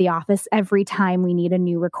going into the office every time we need a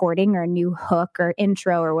new recording or a new hook or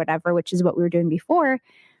intro or whatever, which is what we were doing before.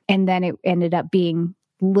 And then it ended up being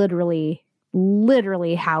literally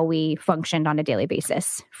how we functioned on a daily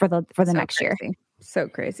basis for the next year. So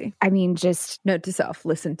crazy. I mean, just note to self,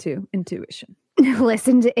 listen to intuition.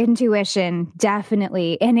 Listen to intuition,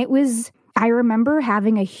 definitely. And I remember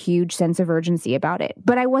having a huge sense of urgency about it,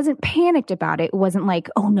 but I wasn't panicked about it. It wasn't like,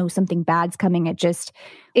 oh no, something bad's coming.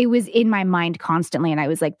 It was in my mind constantly. And I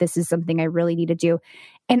was like, this is something I really need to do.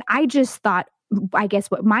 And I just thought, I guess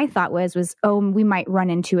what my thought was, oh, we might run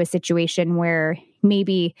into a situation where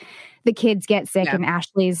maybe the kids get sick and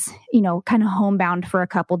Ashley's, kind of homebound for a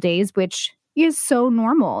couple days, which is so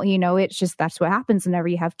normal. It's just, that's what happens whenever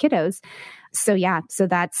you have kiddos. So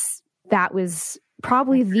that was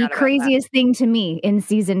probably the craziest thing to me in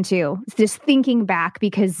season 2, just thinking back,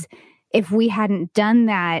 because if we hadn't done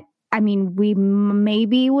that, I mean, we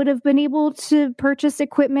maybe would have been able to purchase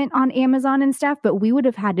equipment on Amazon and stuff, but we would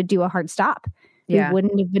have had to do a hard stop. We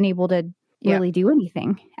wouldn't have been able to really do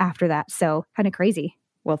anything after that. So kind of crazy.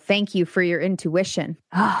 Well, thank you for your intuition.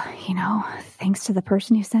 Oh, thanks to the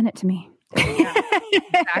person who sent it to me. Yeah,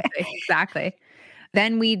 exactly.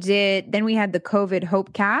 Then we had the COVID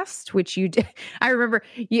Hope Cast, which you did. I remember,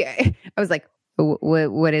 I was like,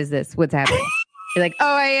 what is this? What's happening? You're like,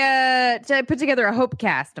 I put together a Hope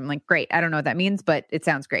Cast. I'm like, great. I don't know what that means, but it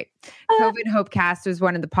sounds great. COVID Hope Cast was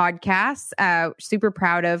one of the podcasts. Super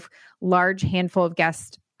proud of. Large handful of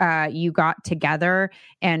guests you got together,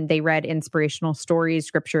 and they read inspirational stories,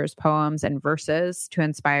 scriptures, poems, and verses to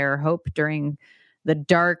inspire hope during the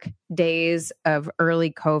dark days of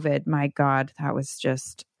early COVID. My God, that was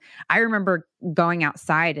just, I remember going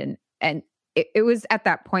outside and it was at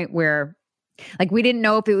that point where like, we didn't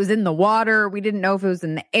know if it was in the water. We didn't know if it was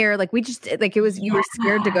in the air. Like you were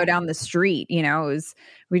scared to go down the street,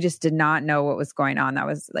 we just did not know what was going on. That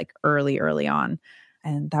was like early on.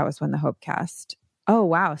 And that was when the Hopecast. Oh,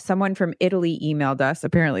 wow. Someone from Italy emailed us.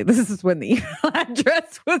 Apparently, this is when the email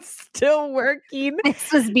address was still working.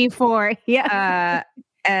 This was before. Yeah.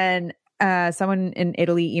 And someone in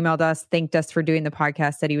Italy emailed us, thanked us for doing the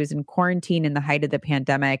podcast, said he was in quarantine in the height of the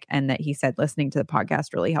pandemic, and that he said listening to the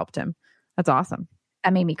podcast really helped him. That's awesome.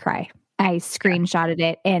 That made me cry. I screenshotted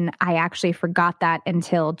it, and I actually forgot that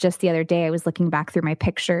until just the other day. I was looking back through my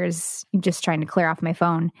pictures, just trying to clear off my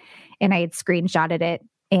phone, and I had screenshotted it.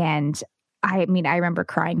 And I remember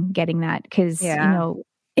crying getting that because,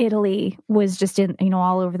 Italy was just in,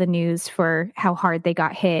 all over the news for how hard they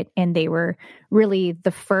got hit. And they were really the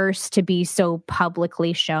first to be so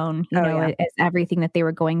publicly shown, as everything that they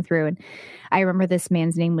were going through. And I remember this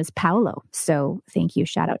man's name was Paolo. So thank you.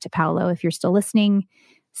 Shout out to Paolo. If you're still listening,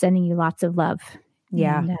 sending you lots of love.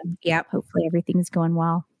 Yeah. And, hopefully everything's going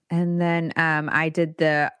well. And then I did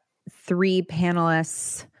the 3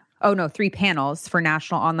 panels for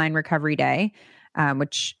National Online Recovery Day,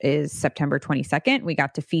 which is September 22nd. We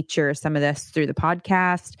got to feature some of this through the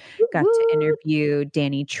podcast. Got to interview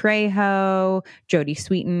Danny Trejo, Jodie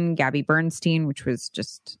Sweetin, Gabby Bernstein, which was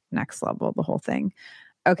just next level, the whole thing.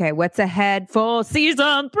 Okay, what's ahead for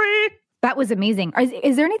season 3? That was amazing.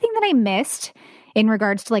 Is there anything that I missed in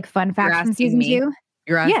regards to like fun facts from season 2?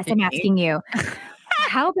 Yes, I'm asking you.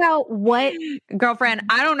 How about what? Girlfriend,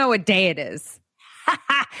 I don't know what day it is.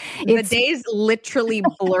 The days literally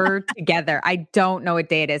blur together. I don't know what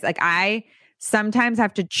day it is. Like, I sometimes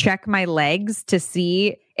have to check my legs to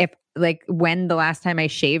see if like when the last time I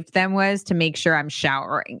shaved them was, to make sure I'm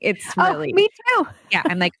showering. It's really me too. Yeah,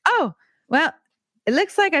 I'm like, oh well, it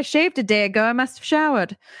looks like I shaved a day ago. I must have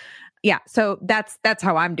showered. Yeah, so that's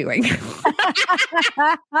how I'm doing. So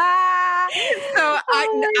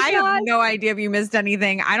I have no idea if you missed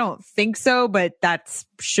anything. I don't think so, but that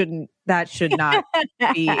should not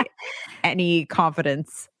be any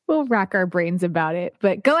confidence. We'll rack our brains about it.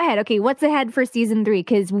 But go ahead. Okay, what's ahead for season 3?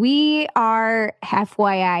 Because we are,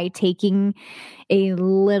 FYI, taking a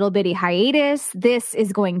little bitty hiatus. This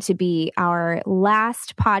is going to be our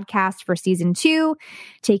last podcast for season 2,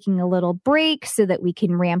 taking a little break so that we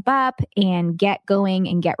can ramp up and get going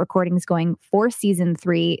and get recordings going for season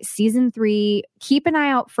 3. Season 3 keep an eye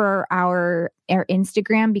out for our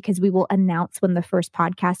Instagram, because we will announce when the first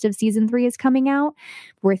podcast of season 3 is coming out.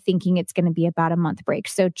 We're thinking it's going to be about a month break.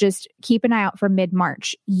 So just keep an eye out for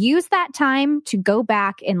mid-March. Use that time to go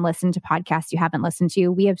back and listen to podcasts you haven't listened to.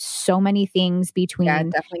 We have so many things between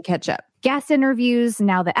definitely catch up. Guest interviews,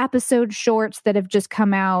 now the episode shorts that have just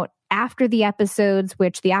come out, after the episodes,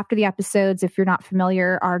 which the after the episodes, if you're not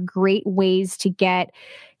familiar, are great ways to get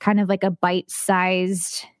kind of like a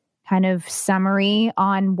bite-sized kind of summary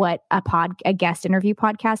on what a guest interview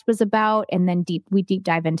podcast was about. And then we deep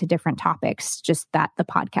dive into different topics just that the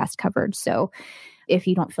podcast covered. So if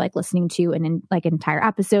you don't feel like listening to an entire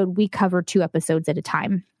episode, we cover 2 episodes at a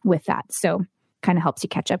time with that. So kind of helps you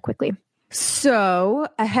catch up quickly. So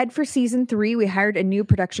ahead for season 3, we hired a new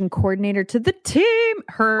production coordinator to the team.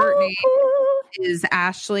 Her name is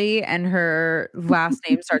Ashley and her last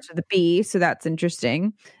name starts with a B. So that's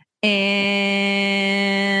interesting.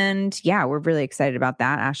 And yeah, we're really excited about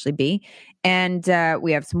that, Ashley B. And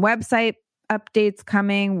we have some website updates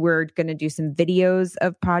coming. We're going to do some videos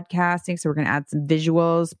of podcasting. So we're going to add some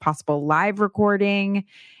visuals, possible live recording.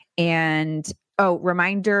 And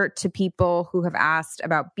reminder to people who have asked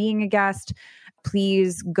about being a guest,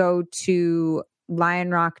 please go to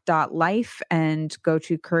lionrock.life and go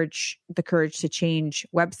to the Courage to Change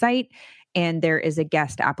website. And there is a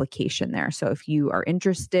guest application there. So if you are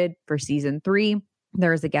interested for season 3,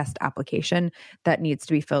 there is a guest application that needs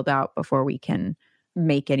to be filled out before we can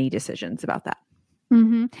make any decisions about that.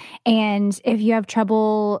 Mm-hmm. And if you have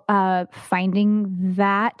trouble finding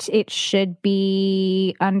that, it should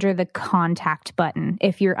be under the contact button.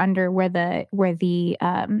 If you're under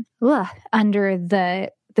under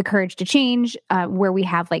the Courage to Change, where we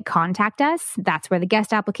have like contact us, that's where the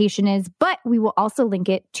guest application is. But we will also link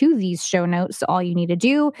it to these show notes. So all you need to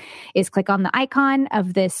do is click on the icon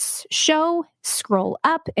of this show, scroll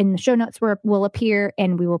up, and the show notes will appear,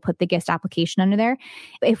 and we will put the guest application under there.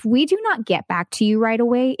 If we do not get back to you right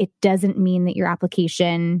away, it doesn't mean that your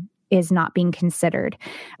application is not being considered.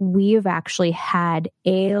 We have actually had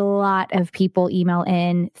a lot of people email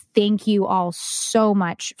in. Thank you all so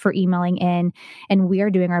much for emailing in. And we are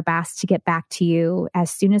doing our best to get back to you as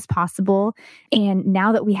soon as possible. And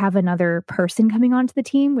now that we have another person coming onto the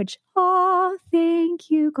team, which, thank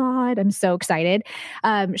you, God. I'm so excited.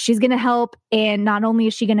 She's going to help. And not only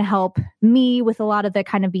is she going to help me with a lot of the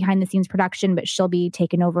kind of behind the scenes production, but she'll be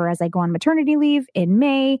taken over as I go on maternity leave in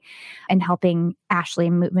May and helping Ashley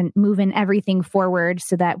moving everything forward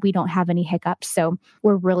so that we don't have any hiccups. So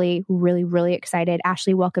we're really, really, really excited.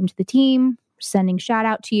 Ashley, welcome to the team. Sending shout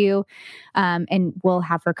out to you. And we'll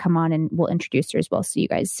have her come on and we'll introduce her as well, so you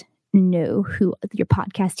guys know who your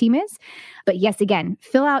podcast team is. But yes, again,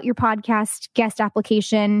 fill out your podcast guest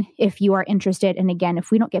application if you are interested. And again, if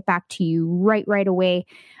we don't get back to you right away,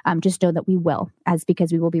 just know that we will,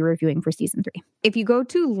 because we will be reviewing for season 3. If you go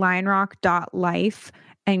to lionrock.life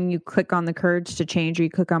and you click on the Courage to Change, or you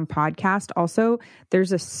click on podcast, also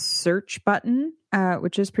there's a search button,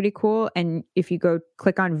 which is pretty cool. And if you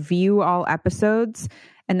click on view all episodes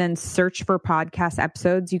and then search for podcast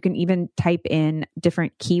episodes, you can even type in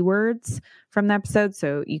different keywords from the episode.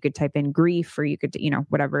 So you could type in grief, or you could,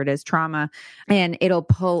 whatever it is, trauma, and it'll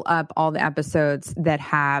pull up all the episodes that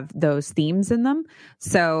have those themes in them.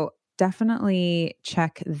 So definitely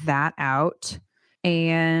check that out.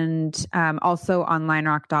 And also on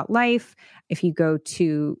lionrock.life, if you go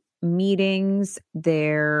to meetings,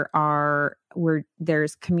 there's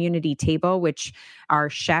community table, which our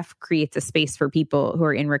chef creates a space for people who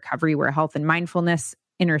are in recovery where health and mindfulness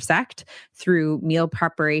intersect through meal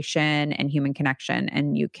preparation and human connection.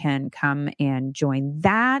 And you can come and join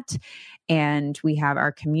that. And we have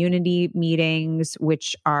our community meetings,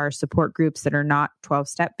 which are support groups that are not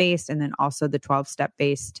 12-step based, and then also the 12-step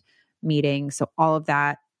based meeting. So all of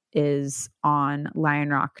that is on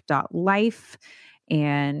lionrock.life.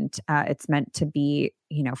 And it's meant to be,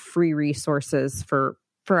 free resources for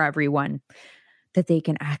everyone that they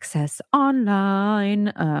can access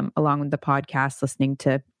online, along with the podcast, listening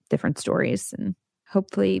to different stories, and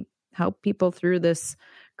hopefully help people through this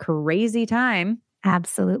crazy time.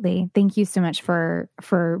 Absolutely. Thank you so much for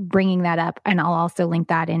bringing that up. And I'll also link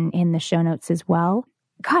that in the show notes as well.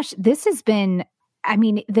 Gosh, this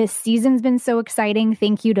season's been so exciting.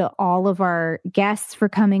 Thank you to all of our guests for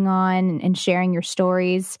coming on and sharing your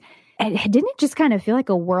stories. And didn't it just kind of feel like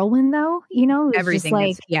a whirlwind, though? Everything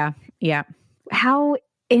is, yeah. How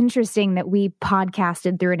interesting that we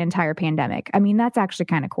podcasted through an entire pandemic. That's actually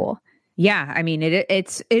kind of cool. Yeah,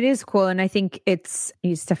 it is cool, and I think it's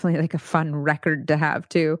definitely like a fun record to have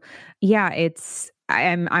too. Yeah,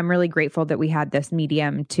 I'm really grateful that we had this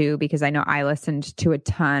medium too, because I know I listened to a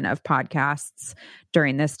ton of podcasts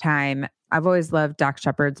during this time. I've always loved Doc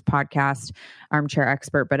Shepard's podcast, Armchair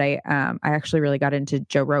Expert, but I actually really got into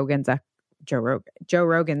Joe Rogan's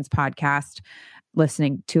podcast,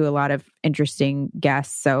 listening to a lot of interesting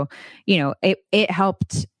guests. So, it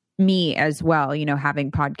helped me as well,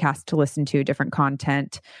 having podcasts to listen to, different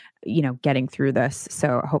content, getting through this.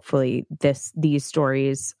 So hopefully these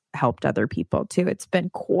stories helped other people too. It's been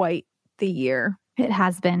quite the year. It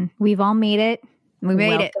has been. We've all made it. We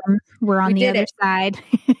made it. We're on the other side.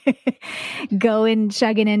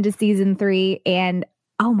 Chugging into season 3. And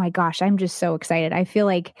oh my gosh, I'm just so excited. I feel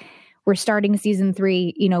like we're starting season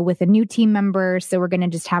 3, with a new team member. So we're going to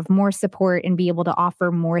just have more support and be able to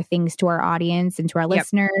offer more things to our audience and to our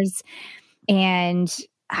listeners. And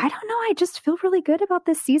I don't know. I just feel really good about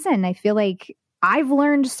this season. I feel like I've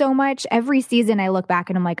learned so much. Every season I look back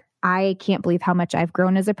and I'm like, I can't believe how much I've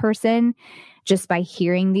grown as a person just by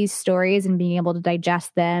hearing these stories and being able to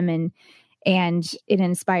digest them. And it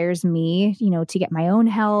inspires me, to get my own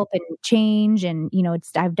help and change. And,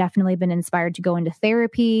 I've definitely been inspired to go into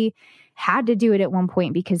therapy. Had to do it at one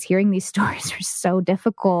point because hearing these stories are so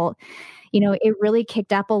difficult. It really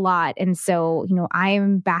kicked up a lot. And so, I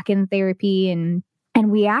am back in therapy and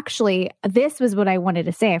we actually, this was what I wanted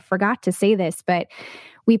to say. I forgot to say this, but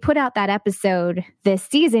we put out that episode this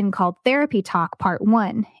season called Therapy Talk Part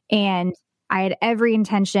 1. And I had every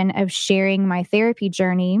intention of sharing my therapy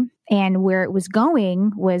journey, and where it was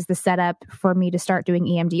going was the setup for me to start doing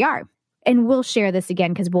EMDR. And we'll share this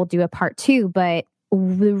again because we'll do a part 2. But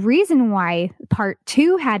the reason why part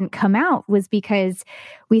 2 hadn't come out was because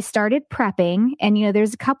we started prepping, and,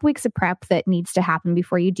 there's a couple weeks of prep that needs to happen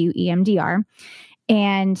before you do EMDR.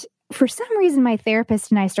 And for some reason, my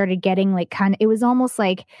therapist and I started getting it was almost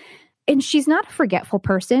like, and she's not a forgetful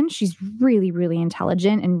person. She's really, really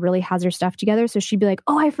intelligent and really has her stuff together. So she'd be like,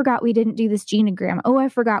 oh, I forgot we didn't do this genogram. Oh, I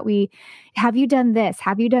forgot have you done this?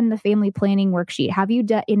 Have you done the family planning worksheet? Have you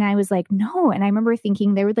done, and I was like, no. And I remember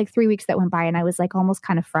thinking there were 3 weeks that went by and I was almost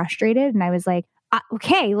kind of frustrated. And I was like,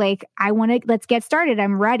 okay, let's get started.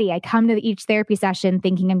 I'm ready. I come to each therapy session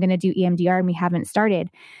thinking I'm going to do EMDR and we haven't started.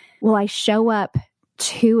 Well, I show up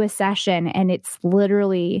to a session and it's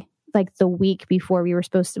literally the week before we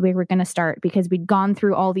were going to start because we'd gone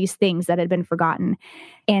through all these things that had been forgotten.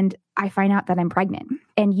 And I find out that I'm pregnant,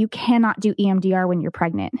 and you cannot do EMDR when you're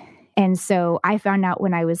pregnant. And so I found out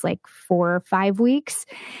when I was 4 or 5 weeks.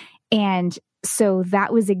 And so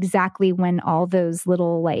that was exactly when all those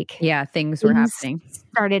little things were happening,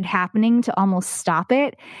 started happening to almost stop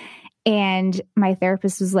it. And my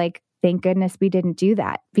therapist was like, thank goodness we didn't do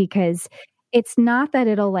that, because it's not that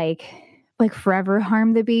it'll forever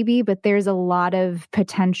harm the baby, but there's a lot of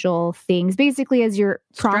potential things. Basically, as you're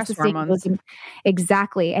processing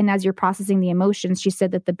exactly, and as you're processing the emotions, she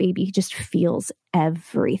said that the baby just feels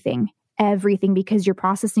everything because you're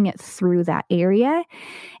processing it through that area,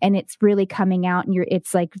 and it's really coming out, and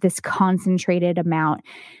it's this concentrated amount.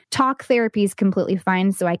 Talk therapy is completely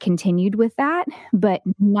fine, so I continued with that, but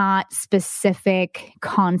not specific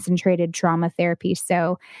concentrated trauma therapy.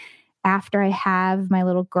 So after I have my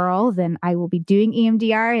little girl, then I will be doing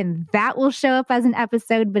EMDR, and that will show up as an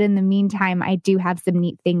episode. But in the meantime, I do have some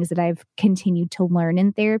neat things that I've continued to learn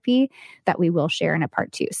in therapy that we will share in a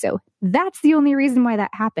part 2. So that's the only reason why that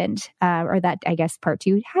happened, or that I guess part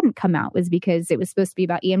 2 hadn't come out, was because it was supposed to be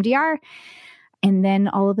about EMDR. And then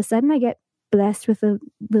all of a sudden I get blessed with a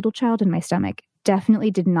little child in my stomach. Definitely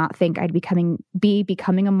did not think I'd be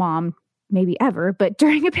becoming a mom maybe ever, but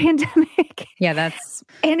during a pandemic. Yeah,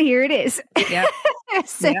 and here it is. Yeah.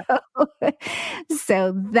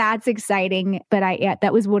 So that's exciting. But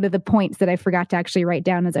that was one of the points that I forgot to actually write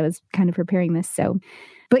down as I was kind of preparing this. So,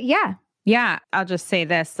 but yeah. Yeah. I'll just say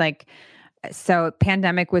this, so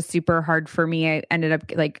pandemic was super hard for me. I ended up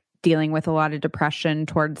dealing with a lot of depression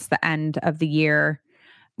towards the end of the year,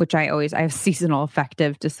 which I have seasonal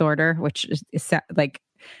affective disorder, which is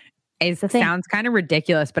it sounds kind of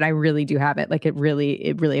ridiculous, but I really do have it. It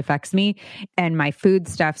really affects me. And my food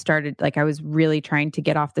stuff started, I was really trying to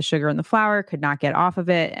get off the sugar and the flour, could not get off of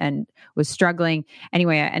it, and was struggling.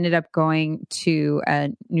 Anyway, I ended up going to a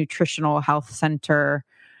nutritional health center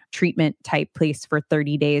treatment type place for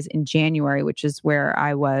 30 days in January, which is where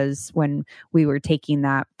I was when we were taking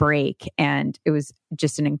that break. And it was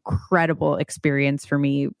just an incredible experience for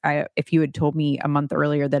me. If you had told me a month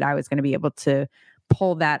earlier that I was going to be able to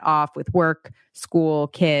pull that off with work, school,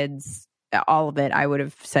 kids, all of it, I would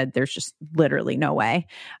have said there's just literally no way.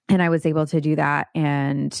 And I was able to do that.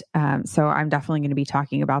 And so I'm definitely going to be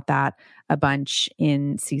talking about that a bunch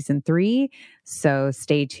in season 3. So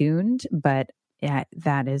stay tuned. But Yeah,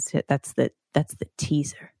 that is it. That's the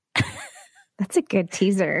teaser. That's a good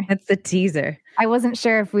teaser. That's the teaser. I wasn't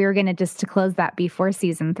sure if we were going to close that before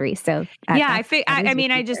season 3. So I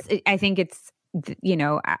think it's,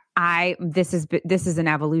 this is an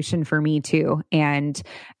evolution for me too, and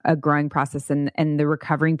a growing process, and the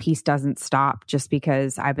recovering piece doesn't stop just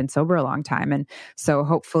because I've been sober a long time. And so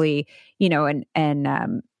hopefully,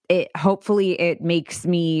 hopefully it makes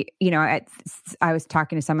me, I was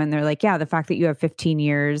talking to someone, they're like, yeah, the fact that you have 15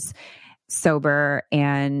 years sober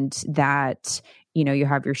and that, you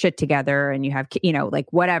have your shit together and you have, like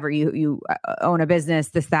whatever, you own a business,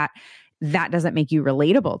 that doesn't make you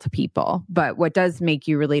relatable to people. But what does make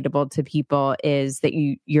you relatable to people is that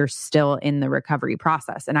you're still in the recovery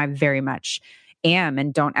process. And I very much am,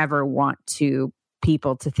 and don't ever want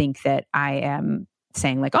people to think that I am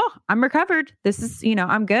saying like, oh, I'm recovered. This is,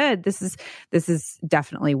 I'm good. This is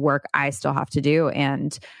definitely work I still have to do.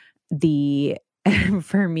 And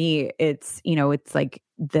for me, it's like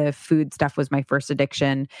the food stuff was my first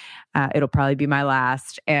addiction. It'll probably be my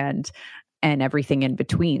last, and everything in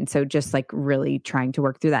between. So just like really trying to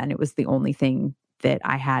work through that. And it was the only thing that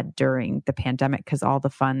I had during the pandemic, because all the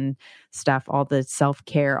fun stuff, all the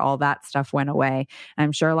self-care, all that stuff went away. And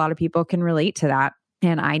I'm sure a lot of people can relate to that.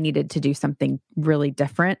 And I needed to do something really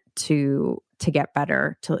different to get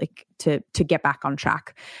better, to get back on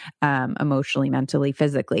track, emotionally, mentally,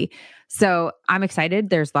 physically. So I'm excited.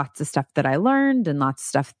 There's lots of stuff that I learned and lots of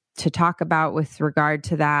stuff to talk about with regard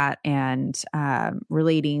to that and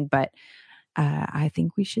relating, but I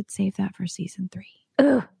think we should save that for season 3.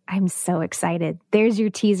 Oh, I'm so excited. There's your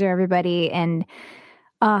teaser, everybody. And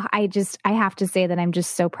I have to say that I'm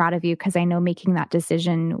just so proud of you, because I know making that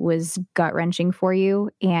decision was gut-wrenching for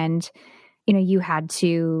you. And, you had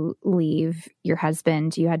to leave your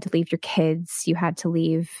husband, you had to leave your kids, you had to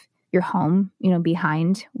leave your home,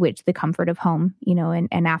 behind, which the comfort of home,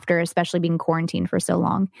 and after especially being quarantined for so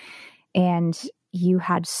long. And you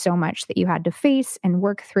had so much that you had to face and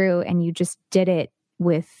work through, and you just did it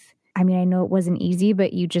with, I know it wasn't easy,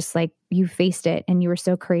 but you just you faced it and you were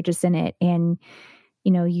so courageous in it. And,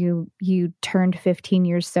 you turned 15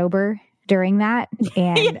 years sober during that.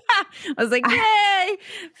 And yeah, I was like, yay,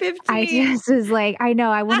 15. I just was like, I know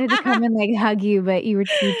I wanted to come and hug you, but you were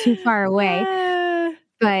too far away.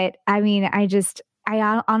 But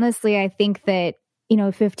I honestly, I think that,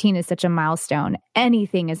 15 is such a milestone.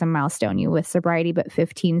 Anything is a milestone with sobriety, but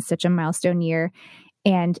 15 is such a milestone year.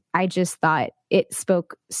 And I just thought it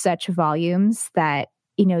spoke such volumes that,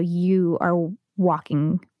 you are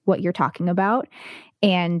walking what you're talking about,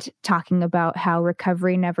 and talking about how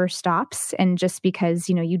recovery never stops. And just because,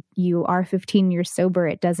 you are 15 years sober,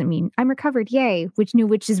 it doesn't mean I'm recovered. Yay.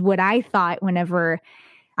 Which is what I thought whenever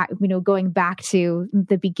going back to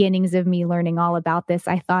the beginnings of me learning all about this,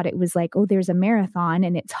 I thought it was like, oh, there's a marathon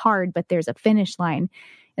and it's hard, but there's a finish line.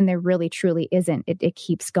 And there really, truly isn't. It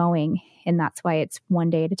keeps going. And that's why it's one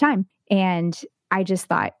day at a time. And I just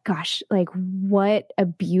thought, gosh, what a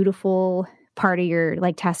beautiful part of your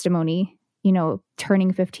testimony,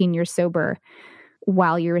 turning 15 years sober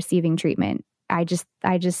while you're receiving treatment. I just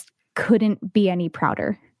couldn't be any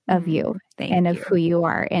prouder of you and of who you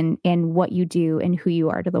are and what you do and who you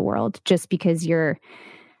are to the world, just because you're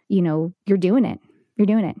doing it. You're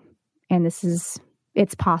doing it. And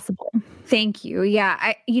it's possible. Thank you.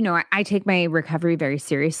 Yeah. I take my recovery very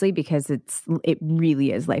seriously, because it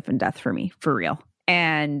really is life and death for me, for real.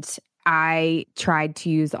 And I tried to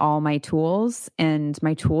use all my tools, and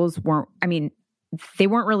my tools they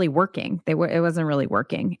weren't really working. It wasn't really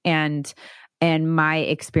working. And my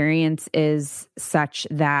experience is such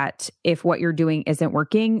that if what you're doing isn't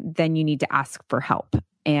working, then you need to ask for help.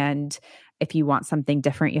 And if you want something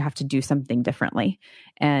different, you have to do something differently.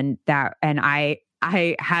 And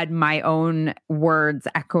I had my own words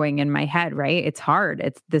echoing in my head, right? It's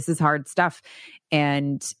hard. This is hard stuff.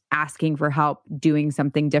 And asking for help, doing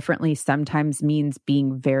something differently sometimes means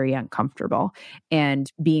being very uncomfortable,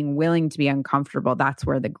 and being willing to be uncomfortable. That's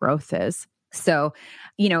where the growth is. So,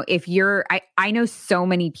 if I know so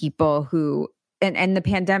many people who, and the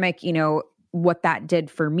pandemic, what that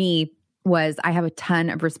did for me was I have a ton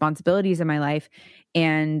of responsibilities in my life,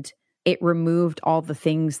 and it removed all the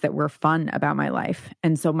things that were fun about my life.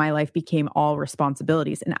 And so my life became all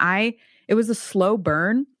responsibilities. And it was a slow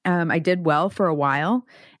burn. I did well for a while,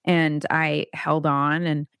 and I held on.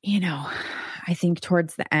 And, I think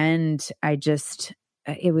towards the end,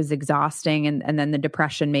 it was exhausting. And then the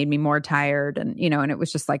depression made me more tired. And, and it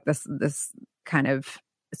was just like this kind of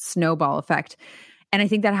snowball effect. And I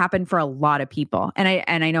think that happened for a lot of people. And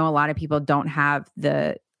I know a lot of people don't have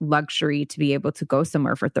the luxury to be able to go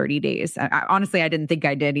somewhere for 30 days. Honestly, I didn't think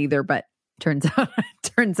I did either, but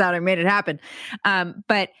turns out I made it happen.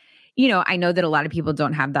 But I know that a lot of people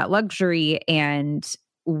don't have that luxury. And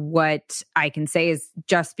what I can say is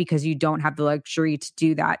just because you don't have the luxury to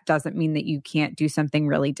do that doesn't mean that you can't do something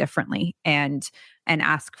really differently and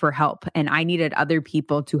ask for help. And I needed other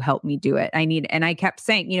people to help me do it. And I kept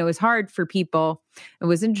saying, it was hard for people. It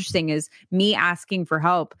was interesting is me asking for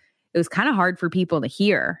help. It was kind of hard for people to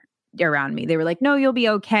hear around me. They were like, no, you'll be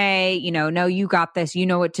okay. No, you got this. You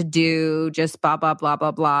know what to do. Just blah, blah, blah,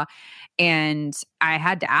 blah, blah. And I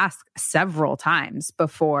had to ask several times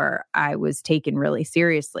before I was taken really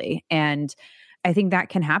seriously. And I think that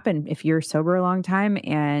can happen if you're sober a long time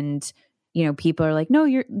and, people are like, no,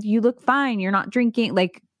 you look fine. You're not drinking.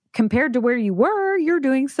 Like compared to where you were, you're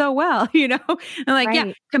doing so well, I'm like, right.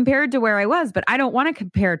 Yeah, compared to where I was, but I don't want to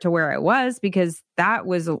compare to where I was because that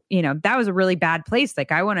was a really bad place.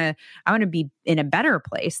 Like I want to be in a better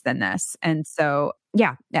place than this. And so,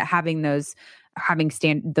 yeah, having those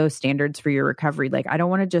standards for your recovery. Like, I don't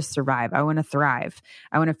want to just survive. I want to thrive.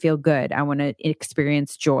 I want to feel good. I want to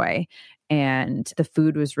experience joy. And the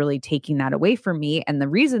food was really taking that away from me. And the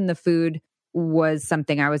reason the food was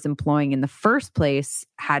something I was employing in the first place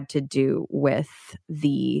had to do with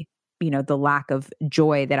the lack of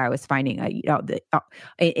joy that I was finding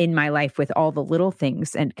in my life with all the little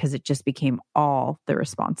things. And because it just became all the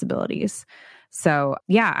responsibilities. So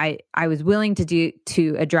yeah, I was willing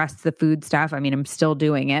to address the food stuff. I mean, I'm still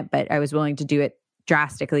doing it, but I was willing to do it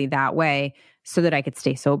drastically that way so that I could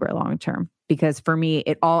stay sober long term. Because for me,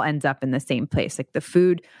 it all ends up in the same place. Like the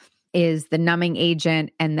food is the numbing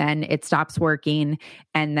agent, and then it stops working,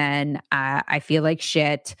 and then I feel like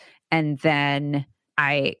shit, and then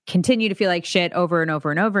I continue to feel like shit over and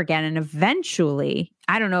over and over again. And eventually,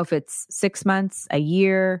 I don't know if it's 6 months, a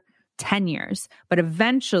year, 10 years, but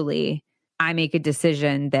eventually I make a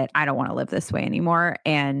decision that I don't want to live this way anymore.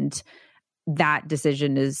 And that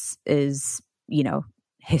decision is,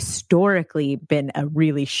 historically been a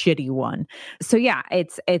really shitty one. So yeah,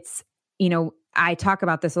 it's, I talk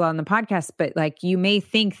about this a lot on the podcast, but like, you may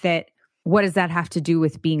think that, what does that have to do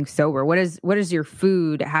with being sober? What does your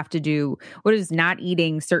food have to do? What does not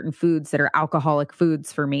eating certain foods that are alcoholic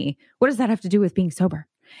foods for me? What does that have to do with being sober?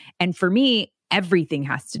 And for me, everything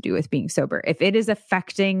has to do with being sober. If it is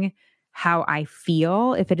affecting how I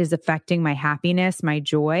feel, if it is affecting my happiness, my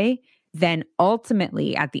joy, then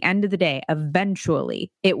ultimately at the end of the day,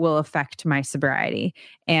 eventually it will affect my sobriety.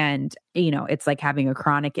 And, it's like having a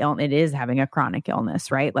chronic illness. It is having a chronic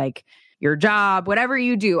illness, right? Like your job, whatever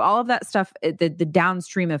you do, all of that stuff, the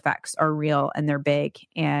downstream effects are real and they're big.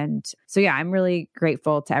 And so, yeah, I'm really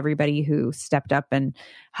grateful to everybody who stepped up and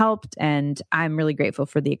helped. And I'm really grateful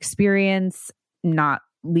for the experience, not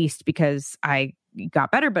least because I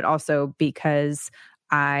got better, but also because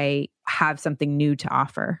I have something new to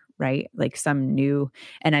offer, right? Like some new,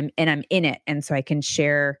 and I'm in it. And so I can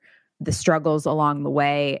share the struggles along the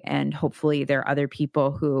way. And hopefully there are other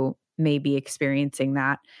people who may be experiencing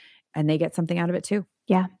that and they get something out of it too.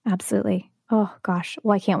 Yeah, absolutely. Oh gosh.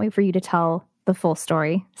 Well, I can't wait for you to tell the full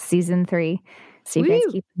story, season 3. So you guys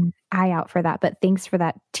keep an eye out for that. But thanks for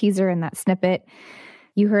that teaser and that snippet.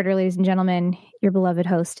 You heard her, ladies and gentlemen, your beloved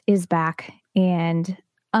host is back and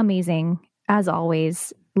amazing as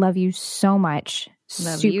always. Love you so much.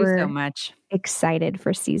 Love you so much. Excited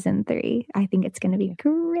for season 3. I think it's going to be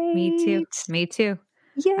great. Me too.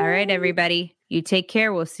 Yeah. All right, everybody. You take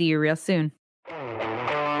care. We'll see you real soon.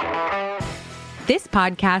 This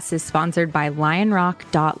podcast is sponsored by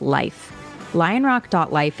lionrock.life.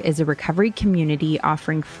 Lionrock.life is a recovery community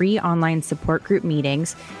offering free online support group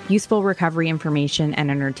meetings, useful recovery information, and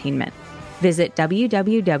entertainment. Visit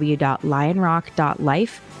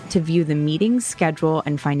www.lionrock.life to view the meeting schedule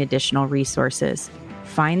and find additional resources.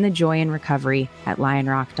 Find the joy in recovery at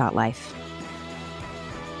lionrock.life.